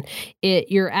sent on,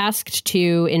 you're asked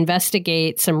to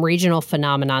investigate some regional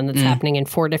phenomenon that's happening in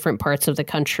 4 different parts of the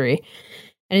country.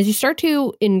 And as you start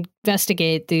to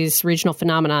investigate these regional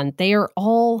phenomenon, they are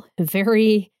all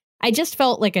I just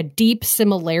felt like a deep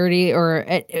similarity,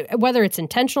 or whether it's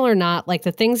intentional or not, like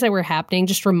the things that were happening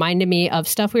just reminded me of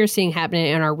stuff we were seeing happening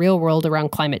in our real world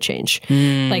around climate change.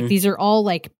 Like these are all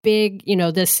like big,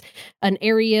 an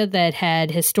area that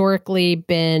had historically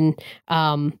been,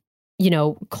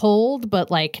 cold,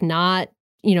 but like not,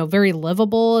 very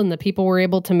livable, and the people were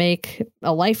able to make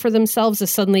a life for themselves,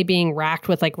 is suddenly being racked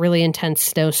with like really intense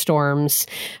snowstorms.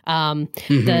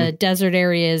 The desert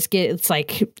areas it's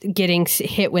like getting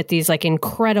hit with these like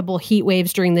incredible heat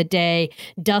waves during the day,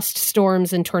 dust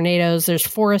storms and tornadoes. There's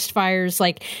forest fires.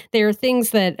 Like there are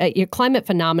things that climate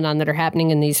phenomenon that are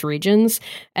happening in these regions,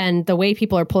 and the way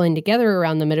people are pulling together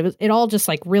around them. It all just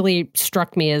like really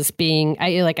struck me as being,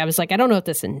 I was like, I don't know if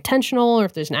this is intentional or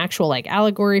if there's an actual like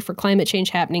allegory for climate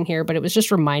change happening here, but it was just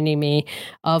reminding me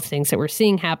of things that we're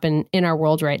seeing happen in our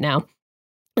world right now.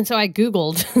 And so I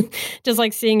Googled, just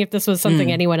like seeing if this was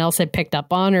something anyone else had picked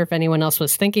up on, or if anyone else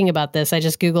was thinking about this. I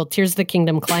just Googled Tears of the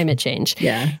Kingdom climate change.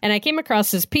 Yeah. And I came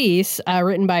across this piece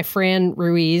written by Fran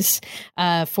Ruiz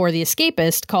for The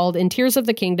Escapist called In Tears of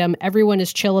the Kingdom, Everyone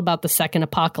is Chill About the Second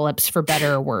Apocalypse, for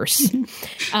Better or Worse.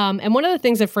 And one of the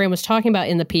things that Fran was talking about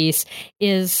in the piece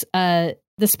is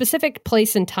the specific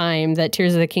place and time that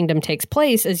Tears of the Kingdom takes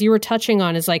place, as you were touching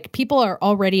on, is like people are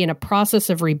already in a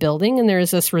process of rebuilding, and there is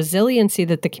this resiliency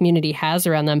that the community has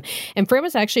around them. And Fran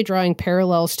was actually drawing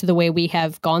parallels to the way we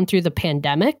have gone through the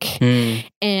pandemic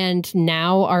and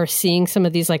now are seeing some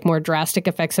of these like more drastic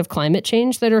effects of climate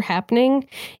change that are happening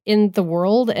in the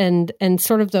world, and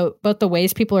sort of both the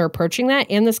ways people are approaching that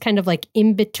and this kind of like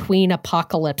in between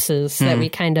apocalypses that we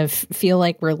kind of feel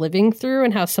like we're living through,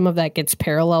 and how some of that gets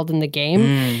paralleled in the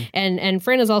game. And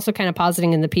Fran is also kind of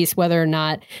positing in the piece whether or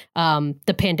not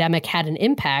the pandemic had an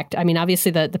impact. I mean,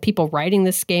 obviously the people writing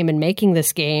this game and making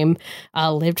this game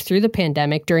lived through the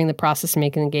pandemic during the process of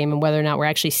making the game, and whether or not we're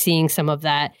actually seeing some of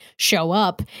that show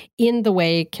up in the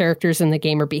way characters in the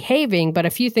game are behaving. But a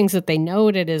few things that they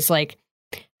noted is like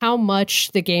how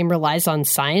much the game relies on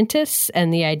scientists,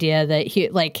 and the idea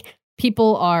that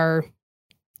people are,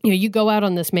 you go out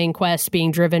on this main quest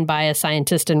being driven by a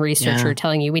scientist and researcher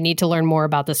telling you we need to learn more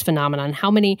about this phenomenon. How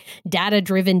many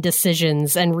data-driven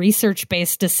decisions and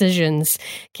research-based decisions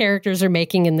characters are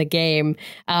making in the game.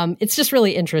 It's just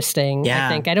really interesting, I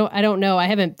think. I don't know. I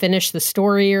haven't finished the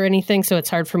story or anything, so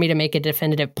it's hard for me to make a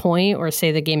definitive point or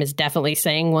say the game is definitely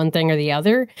saying one thing or the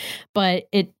other. But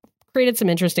it created some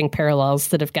interesting parallels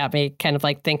that have got me kind of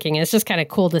like thinking. And it's just kind of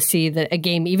cool to see that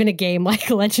even a game like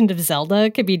Legend of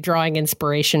Zelda could be drawing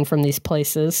inspiration from these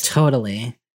places.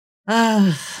 Totally.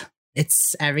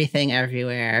 It's everything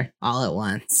everywhere all at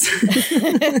once.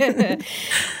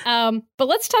 But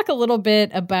let's talk a little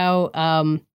bit about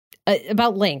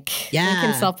Link. Yeah. Link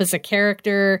himself as a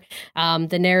character,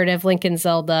 the narrative, Link and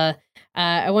Zelda.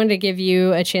 I wanted to give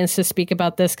you a chance to speak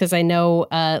about this because I know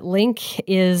Link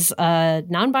is a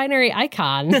non-binary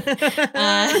icon,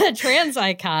 trans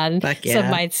icon, some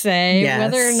might say,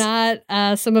 whether or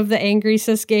not some of the angry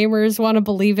cis gamers want to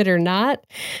believe it or not.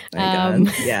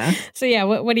 So yeah,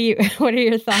 what are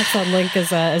your thoughts on Link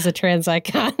as a trans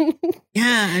icon?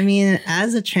 Yeah, I mean,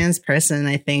 as a trans person,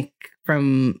 I think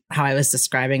from how I was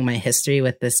describing my history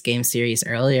with this game series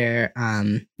earlier,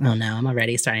 oh no, I'm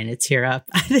already starting to tear up.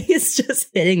 I think it's just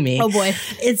hitting me. Oh boy.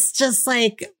 It's just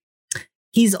like,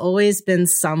 he's always been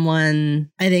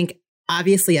someone, I think,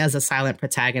 obviously as a silent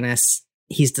protagonist,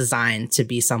 he's designed to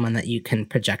be someone that you can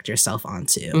project yourself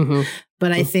onto.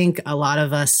 But I think a lot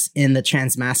of us in the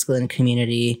transmasculine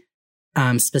community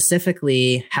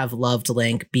specifically have loved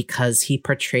Link because he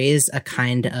portrays a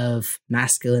kind of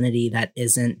masculinity that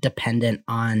isn't dependent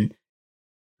on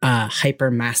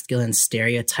hyper masculine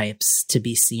stereotypes to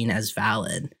be seen as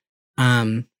valid.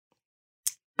 I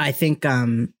think,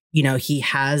 he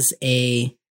has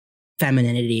a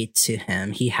femininity to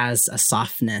him. He has a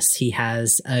softness. He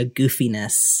has a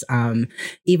goofiness.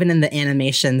 Even in the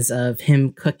animations of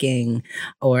him cooking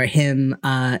or him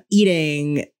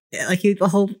eating, like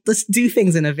he'll just do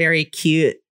things in a very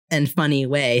cute and funny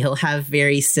way. He'll have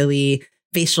very silly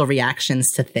facial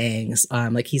reactions to things.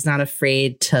 Like he's not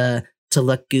afraid to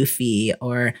look goofy,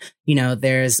 or,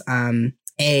 there's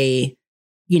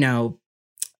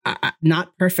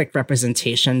not perfect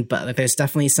representation, but there's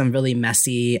definitely some really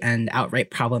messy and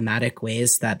outright problematic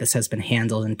ways that this has been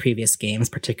handled in previous games,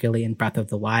 particularly in Breath of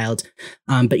the Wild.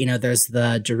 But there's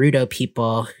the Gerudo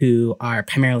people who are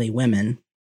primarily women.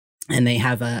 And they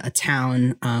have a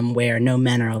town where no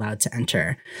men are allowed to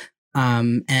enter.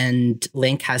 And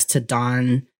Link has to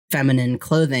don feminine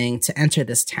clothing to enter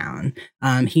this town.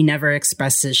 He never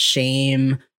expresses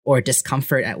shame or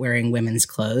discomfort at wearing women's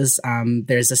clothes.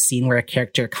 There's a scene where a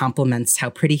character compliments how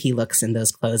pretty he looks in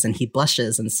those clothes, and he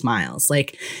blushes and smiles.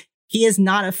 Like, he is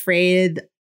not afraid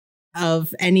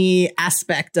of any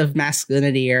aspect of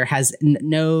masculinity, or has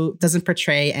doesn't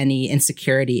portray any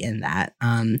insecurity in that.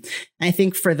 I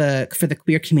think for the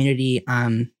queer community,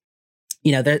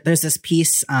 there's this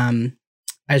piece I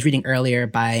was reading earlier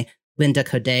by Linda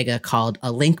Kodega called "A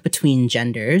Link Between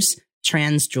Genders: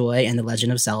 Trans Joy and the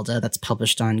Legend of Zelda," that's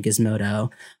published on Gizmodo.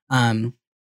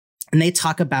 And they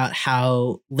talk about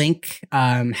how Link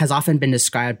has often been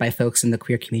described by folks in the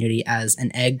queer community as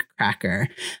an egg cracker.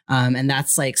 And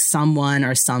that's like someone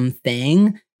or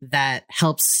something that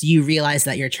helps you realize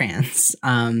that you're trans.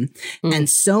 And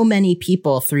so many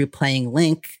people through playing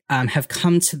Link have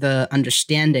come to the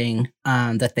understanding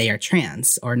that they are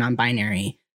trans or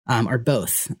non-binary or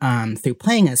both through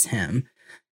playing as him.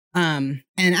 And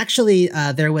actually,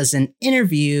 there was an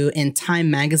interview in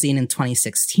Time magazine in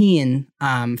 2016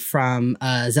 from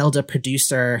a Zelda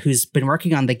producer who's been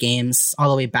working on the games all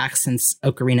the way back since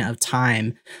Ocarina of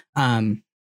Time, Eiji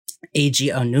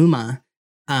Onuma.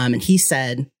 And he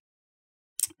said,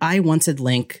 "I wanted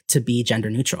Link to be gender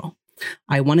neutral.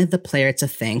 I wanted the player to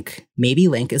think maybe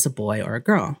Link is a boy or a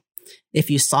girl. If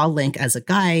you saw Link as a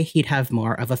guy, he'd have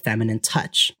more of a feminine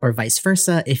touch, or vice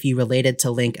versa. If you related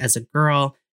to Link as a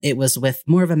girl, it was with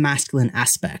more of a masculine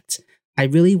aspect. I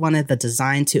really wanted the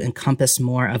design to encompass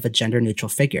more of a gender-neutral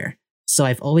figure. So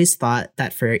I've always thought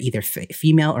that for either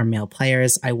female or male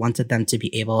players, I wanted them to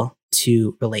be able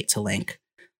to relate to Link."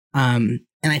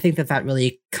 And I think that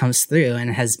really comes through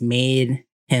and has made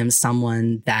him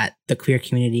someone that the queer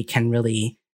community can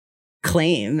really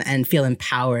claim and feel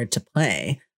empowered to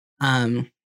play.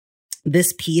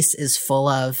 This piece is full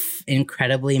of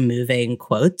incredibly moving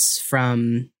quotes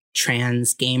from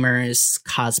trans gamers,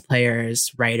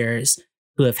 cosplayers, writers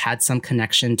who have had some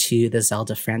connection to the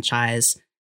Zelda franchise.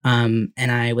 And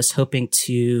I was hoping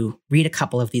to read a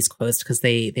couple of these quotes because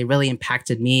they really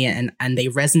impacted me and they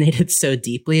resonated so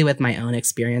deeply with my own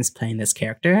experience playing this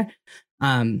character.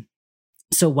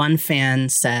 So one fan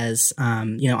says,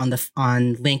 on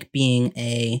Link being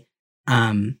a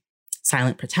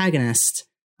silent protagonist,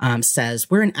 says,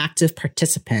 "We're an active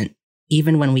participant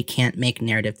even when we can't make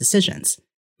narrative decisions,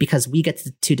 because we get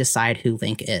to decide who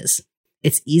Link is.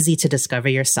 It's easy to discover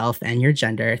yourself and your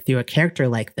gender through a character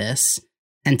like this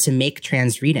and to make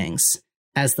trans readings,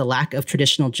 as the lack of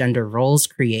traditional gender roles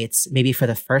creates, maybe for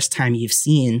the first time you've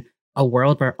seen, a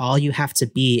world where all you have to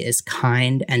be is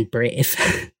kind and brave."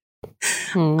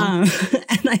 And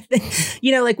I think,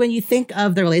 like when you think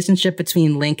of the relationship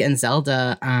between Link and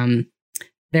Zelda,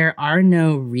 there are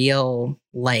no real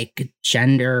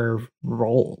gender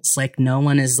roles. Like no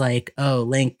one is like, "Oh,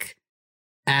 Link,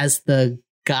 as the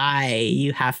guy,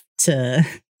 you have to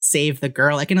save the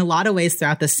girl." Like in a lot of ways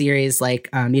throughout the series,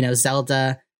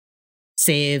 Zelda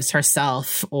saves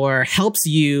herself or helps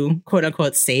you, quote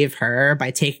unquote, save her by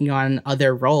taking on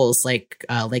other roles, like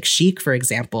Sheik, for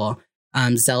example,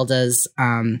 Zelda's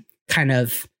kind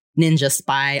of ninja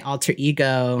spy alter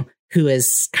ego, who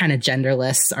is kind of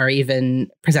genderless or even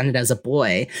presented as a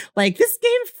boy. Like, this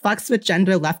game fucks with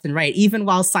gender left and right, even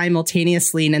while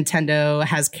simultaneously Nintendo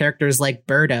has characters like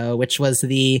Birdo, which was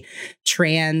the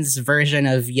trans version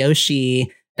of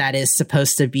Yoshi that is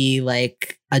supposed to be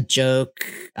like a joke,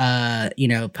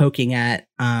 poking at,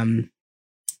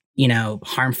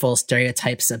 harmful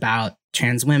stereotypes about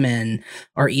trans women,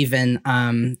 or even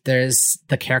there's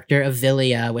the character of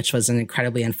Villia, which was an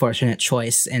incredibly unfortunate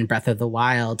choice in Breath of the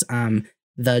Wild. The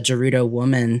Gerudo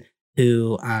woman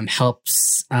who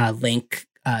helps Link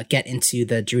get into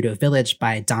the Gerudo village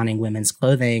by donning women's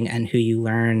clothing, and who you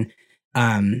learn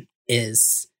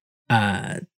is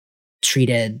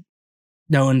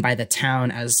known by the town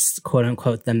as, quote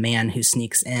unquote, the man who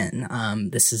sneaks in.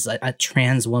 This is a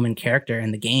trans woman character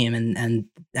in the game,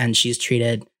 and she's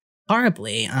treated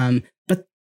horribly. But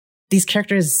these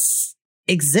characters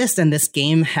exist, and this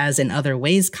game has in other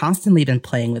ways constantly been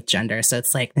playing with gender. So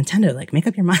it's like, Nintendo, like, make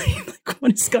up your mind. Like,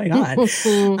 what is going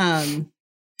on?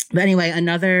 But anyway,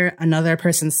 another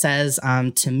person says,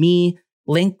 to me,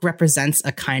 Link represents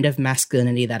a kind of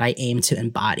masculinity that I aim to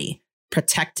embody.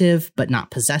 Protective, but not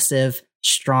possessive.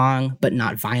 Strong, but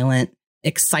not violent.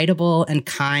 Excitable and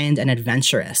kind and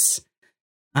adventurous.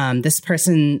 This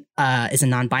person is a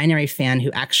non-binary fan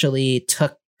who actually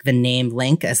took the name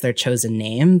Link as their chosen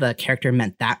name. The character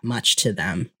meant that much to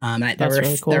them. There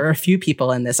were a few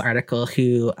people in this article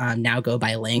who now go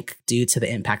by Link due to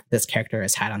the impact this character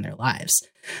has had on their lives.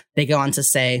 They go on to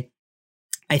say,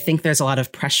 I think there's a lot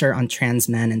of pressure on trans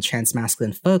men and trans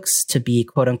masculine folks to be,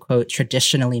 quote unquote,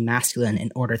 traditionally masculine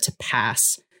in order to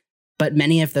pass. But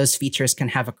many of those features can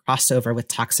have a crossover with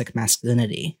toxic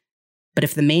masculinity. But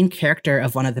if the main character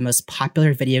of one of the most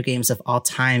popular video games of all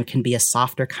time can be a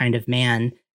softer kind of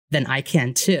man, then I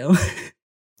can too.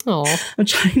 Oh, I'm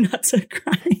trying not to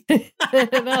cry.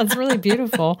 No, it's really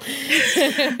beautiful.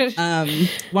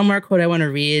 One more quote I want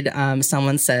to read.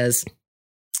 Someone says,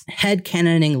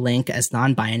 headcanoning Link as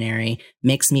non-binary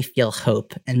makes me feel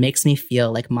hope and makes me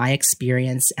feel like my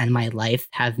experience and my life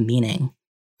have meaning.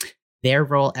 Their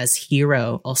role as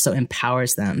hero also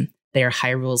empowers them. They are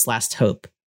Hyrule's last hope.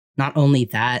 Not only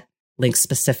that, Link's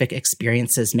specific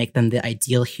experiences make them the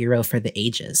ideal hero for the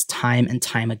ages, time and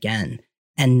time again.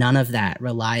 And none of that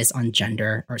relies on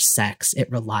gender or sex.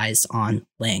 It relies on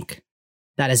Link.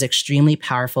 That is extremely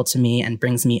powerful to me and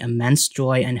brings me immense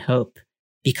joy and hope,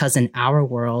 because in our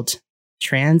world,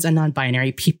 trans and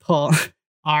non-binary people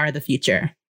are the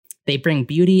future. They bring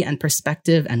beauty and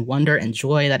perspective and wonder and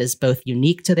joy that is both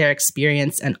unique to their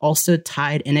experience and also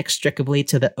tied inextricably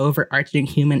to the overarching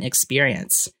human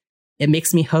experience. It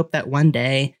makes me hope that one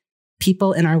day,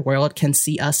 people in our world can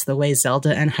see us the way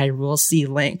Zelda and Hyrule see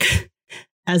Link,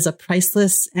 as a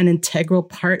priceless and integral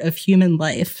part of human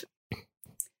life.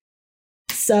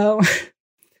 So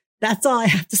that's all I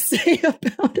have to say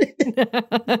about it.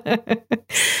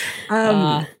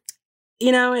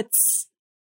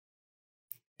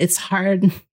 It's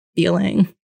hard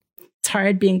feeling. It's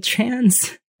hard being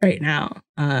trans right now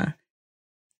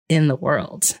in the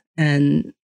world.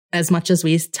 And as much as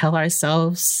we tell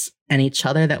ourselves and each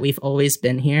other that we've always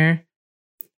been here,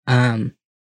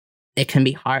 it can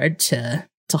be hard to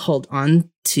hold on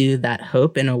to that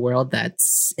hope in a world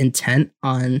that's intent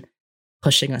on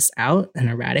pushing us out and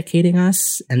eradicating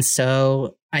us. And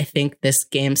so I think this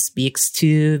game speaks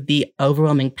to the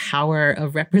overwhelming power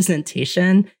of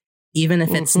representation, even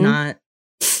if it's not,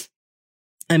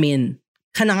 I mean,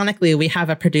 canonically, we have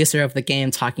a producer of the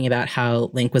game talking about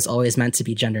how Link was always meant to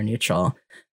be gender neutral.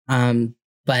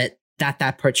 But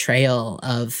that portrayal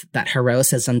of that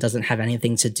heroicism doesn't have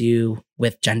anything to do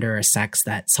with gender or sex,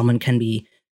 that someone can be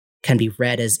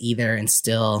read as either and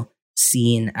still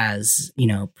seen as,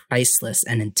 priceless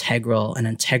and an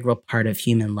integral part of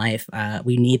human life.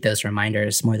 We need those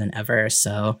reminders more than ever.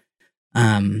 So,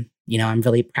 I'm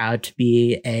really proud to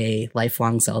be a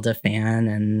lifelong Zelda fan,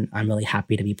 and I'm really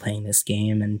happy to be playing this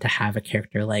game and to have a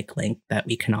character like Link that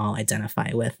we can all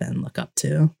identify with and look up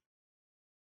to.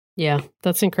 Yeah,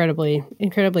 that's incredibly,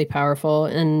 incredibly powerful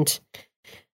and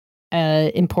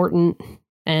important,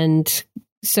 and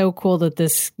so cool that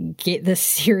this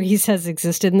series has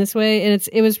existed in this way. And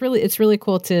it's really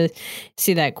cool to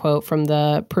see that quote from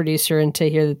the producer and to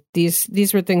hear that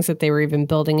these were things that they were even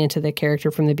building into the character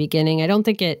from the beginning. I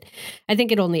think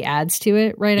it only adds to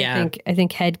it, right? Yeah. I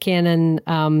think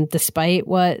headcanon, despite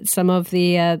what some of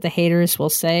the haters will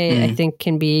say, I think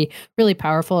can be really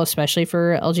powerful, especially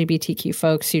for LGBTQ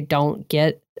folks who don't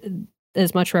get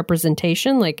as much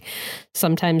representation. Like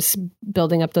sometimes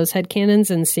building up those headcanons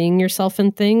and seeing yourself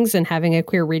in things and having a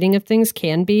queer reading of things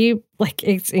can be like,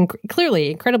 it's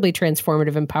clearly incredibly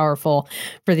transformative and powerful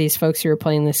for these folks who are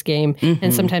playing this game.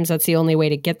 And sometimes that's the only way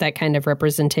to get that kind of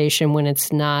representation when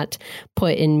it's not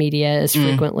put in media as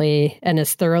frequently and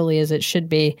as thoroughly as it should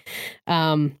be.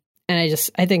 And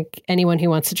I think anyone who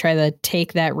wants to try to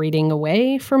take that reading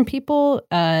away from people,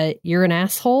 you're an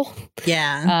asshole.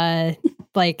 Yeah.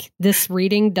 Like, this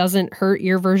reading doesn't hurt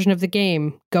your version of the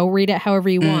game. Go read it however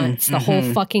you want. It's the whole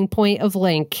fucking point of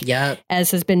Link. Yep.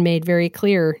 As has been made very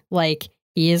clear. Like,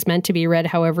 he is meant to be read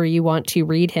however you want to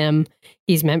read him.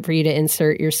 He's meant for you to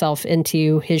insert yourself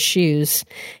into his shoes.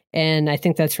 And I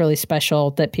think that's really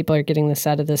special that people are getting this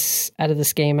out of these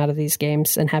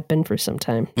games, and have been for some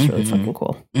time. It's really fucking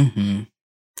cool.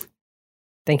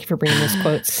 Thank you for bringing those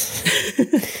quotes.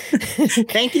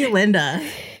 Thank you, Linda,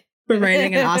 for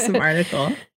writing an awesome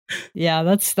article. Yeah,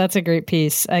 that's a great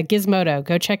piece. Gizmodo,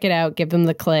 go check it out. Give them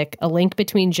the click. A link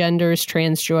between genders,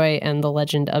 trans joy, and the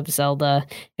Legend of Zelda.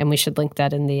 And we should link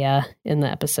that in the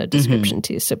episode description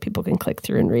too, so people can click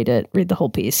through and read the whole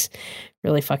piece.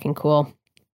 Really fucking cool.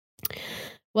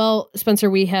 Well, Spencer,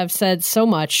 we have said so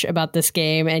much about this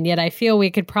game, and yet I feel we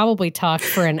could probably talk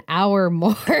for an hour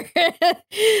more.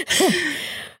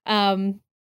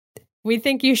 We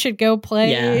think you should go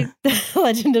play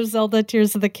Legend of Zelda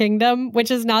Tears of the Kingdom, which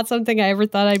is not something I ever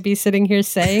thought I'd be sitting here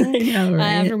saying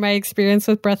after my experience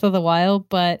with Breath of the Wild,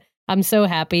 but I'm so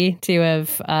happy to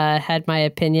have had my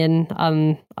opinion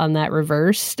on that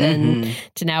reversed and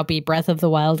to now be Breath of the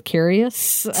Wild curious.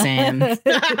 Same.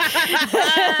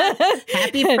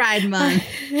 Happy Pride Month.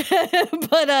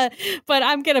 But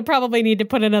I'm going to probably need to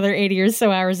put another 80 or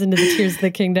so hours into the Tears of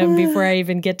the Kingdom before I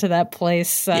even get to that place.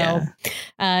 So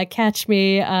catch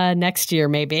me next year,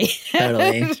 maybe.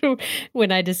 Totally.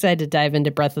 When I decide to dive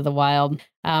into Breath of the Wild.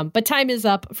 But time is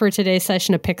up for today's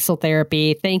session of Pixel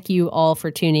Therapy. Thank you all for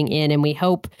tuning in, and we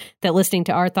hope that listening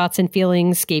to our thoughts and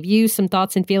feelings gave you some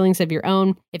thoughts and feelings of your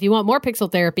own. If you want more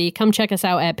Pixel Therapy, come check us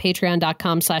out at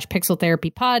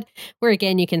patreon.com/pixeltherapypod, where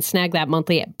again, you can snag that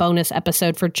monthly bonus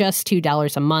episode for just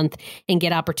 $2 a month and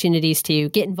get opportunities to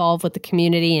get involved with the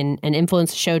community and influence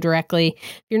the show directly.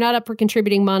 If you're not up for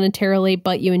contributing monetarily,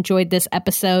 but you enjoyed this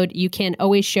episode, you can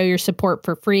always show your support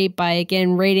for free by,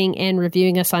 again, rating and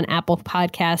reviewing us on Apple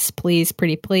Podcasts, please,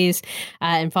 pretty please,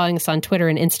 and following us on Twitter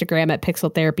and Instagram at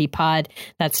Pixel Therapy Pod.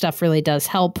 That stuff really does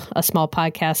help a small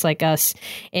podcast like us.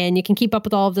 And you can keep up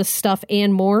with all of this stuff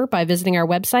and more by visiting our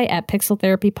website at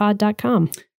pixeltherapypod.com.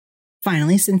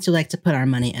 Finally, since we like to put our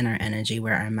money and our energy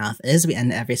where our mouth is, we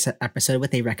end every episode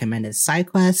with a recommended side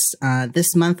quest.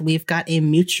 This month, we've got a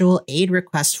mutual aid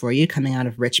request for you coming out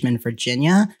of Richmond,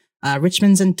 Virginia.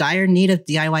 Richmond's in dire need of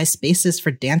DIY spaces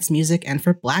for dance music and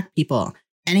for Black people.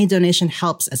 Any donation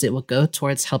helps, as it will go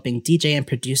towards helping DJ and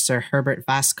producer Herbert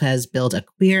Vasquez build a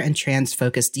queer and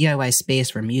trans-focused DIY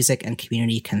space where music and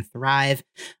community can thrive.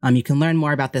 You can learn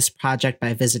more about this project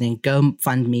by visiting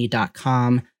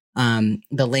gofundme.com.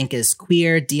 The link is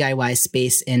Queer DIY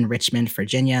Space in Richmond,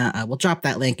 Virginia. We'll drop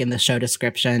that link in the show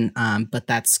description, but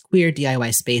that's Queer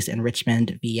DIY Space in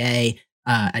Richmond, VA,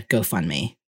 at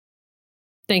GoFundMe.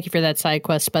 Thank you for that side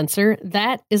quest, Spencer.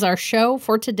 That is our show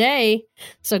for today.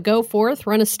 So go forth,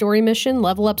 run a story mission,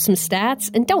 level up some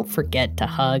stats, and don't forget to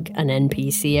hug an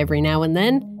NPC every now and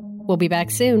then. We'll be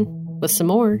back soon with some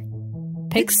more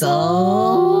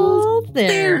Pixel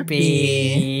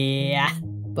Therapy.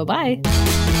 Bye-bye.